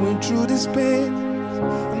are going through this pain,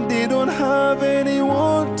 and they don't have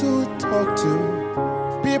anyone to talk to.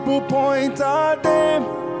 People point at them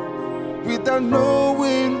without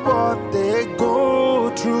knowing what they go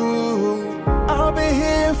through. I'll be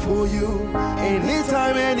here for you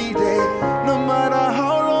anytime, any day, no matter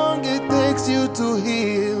how long it takes you to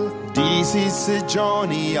heal. This is a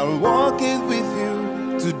journey, I'll walk it with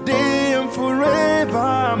you today and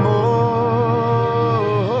forevermore.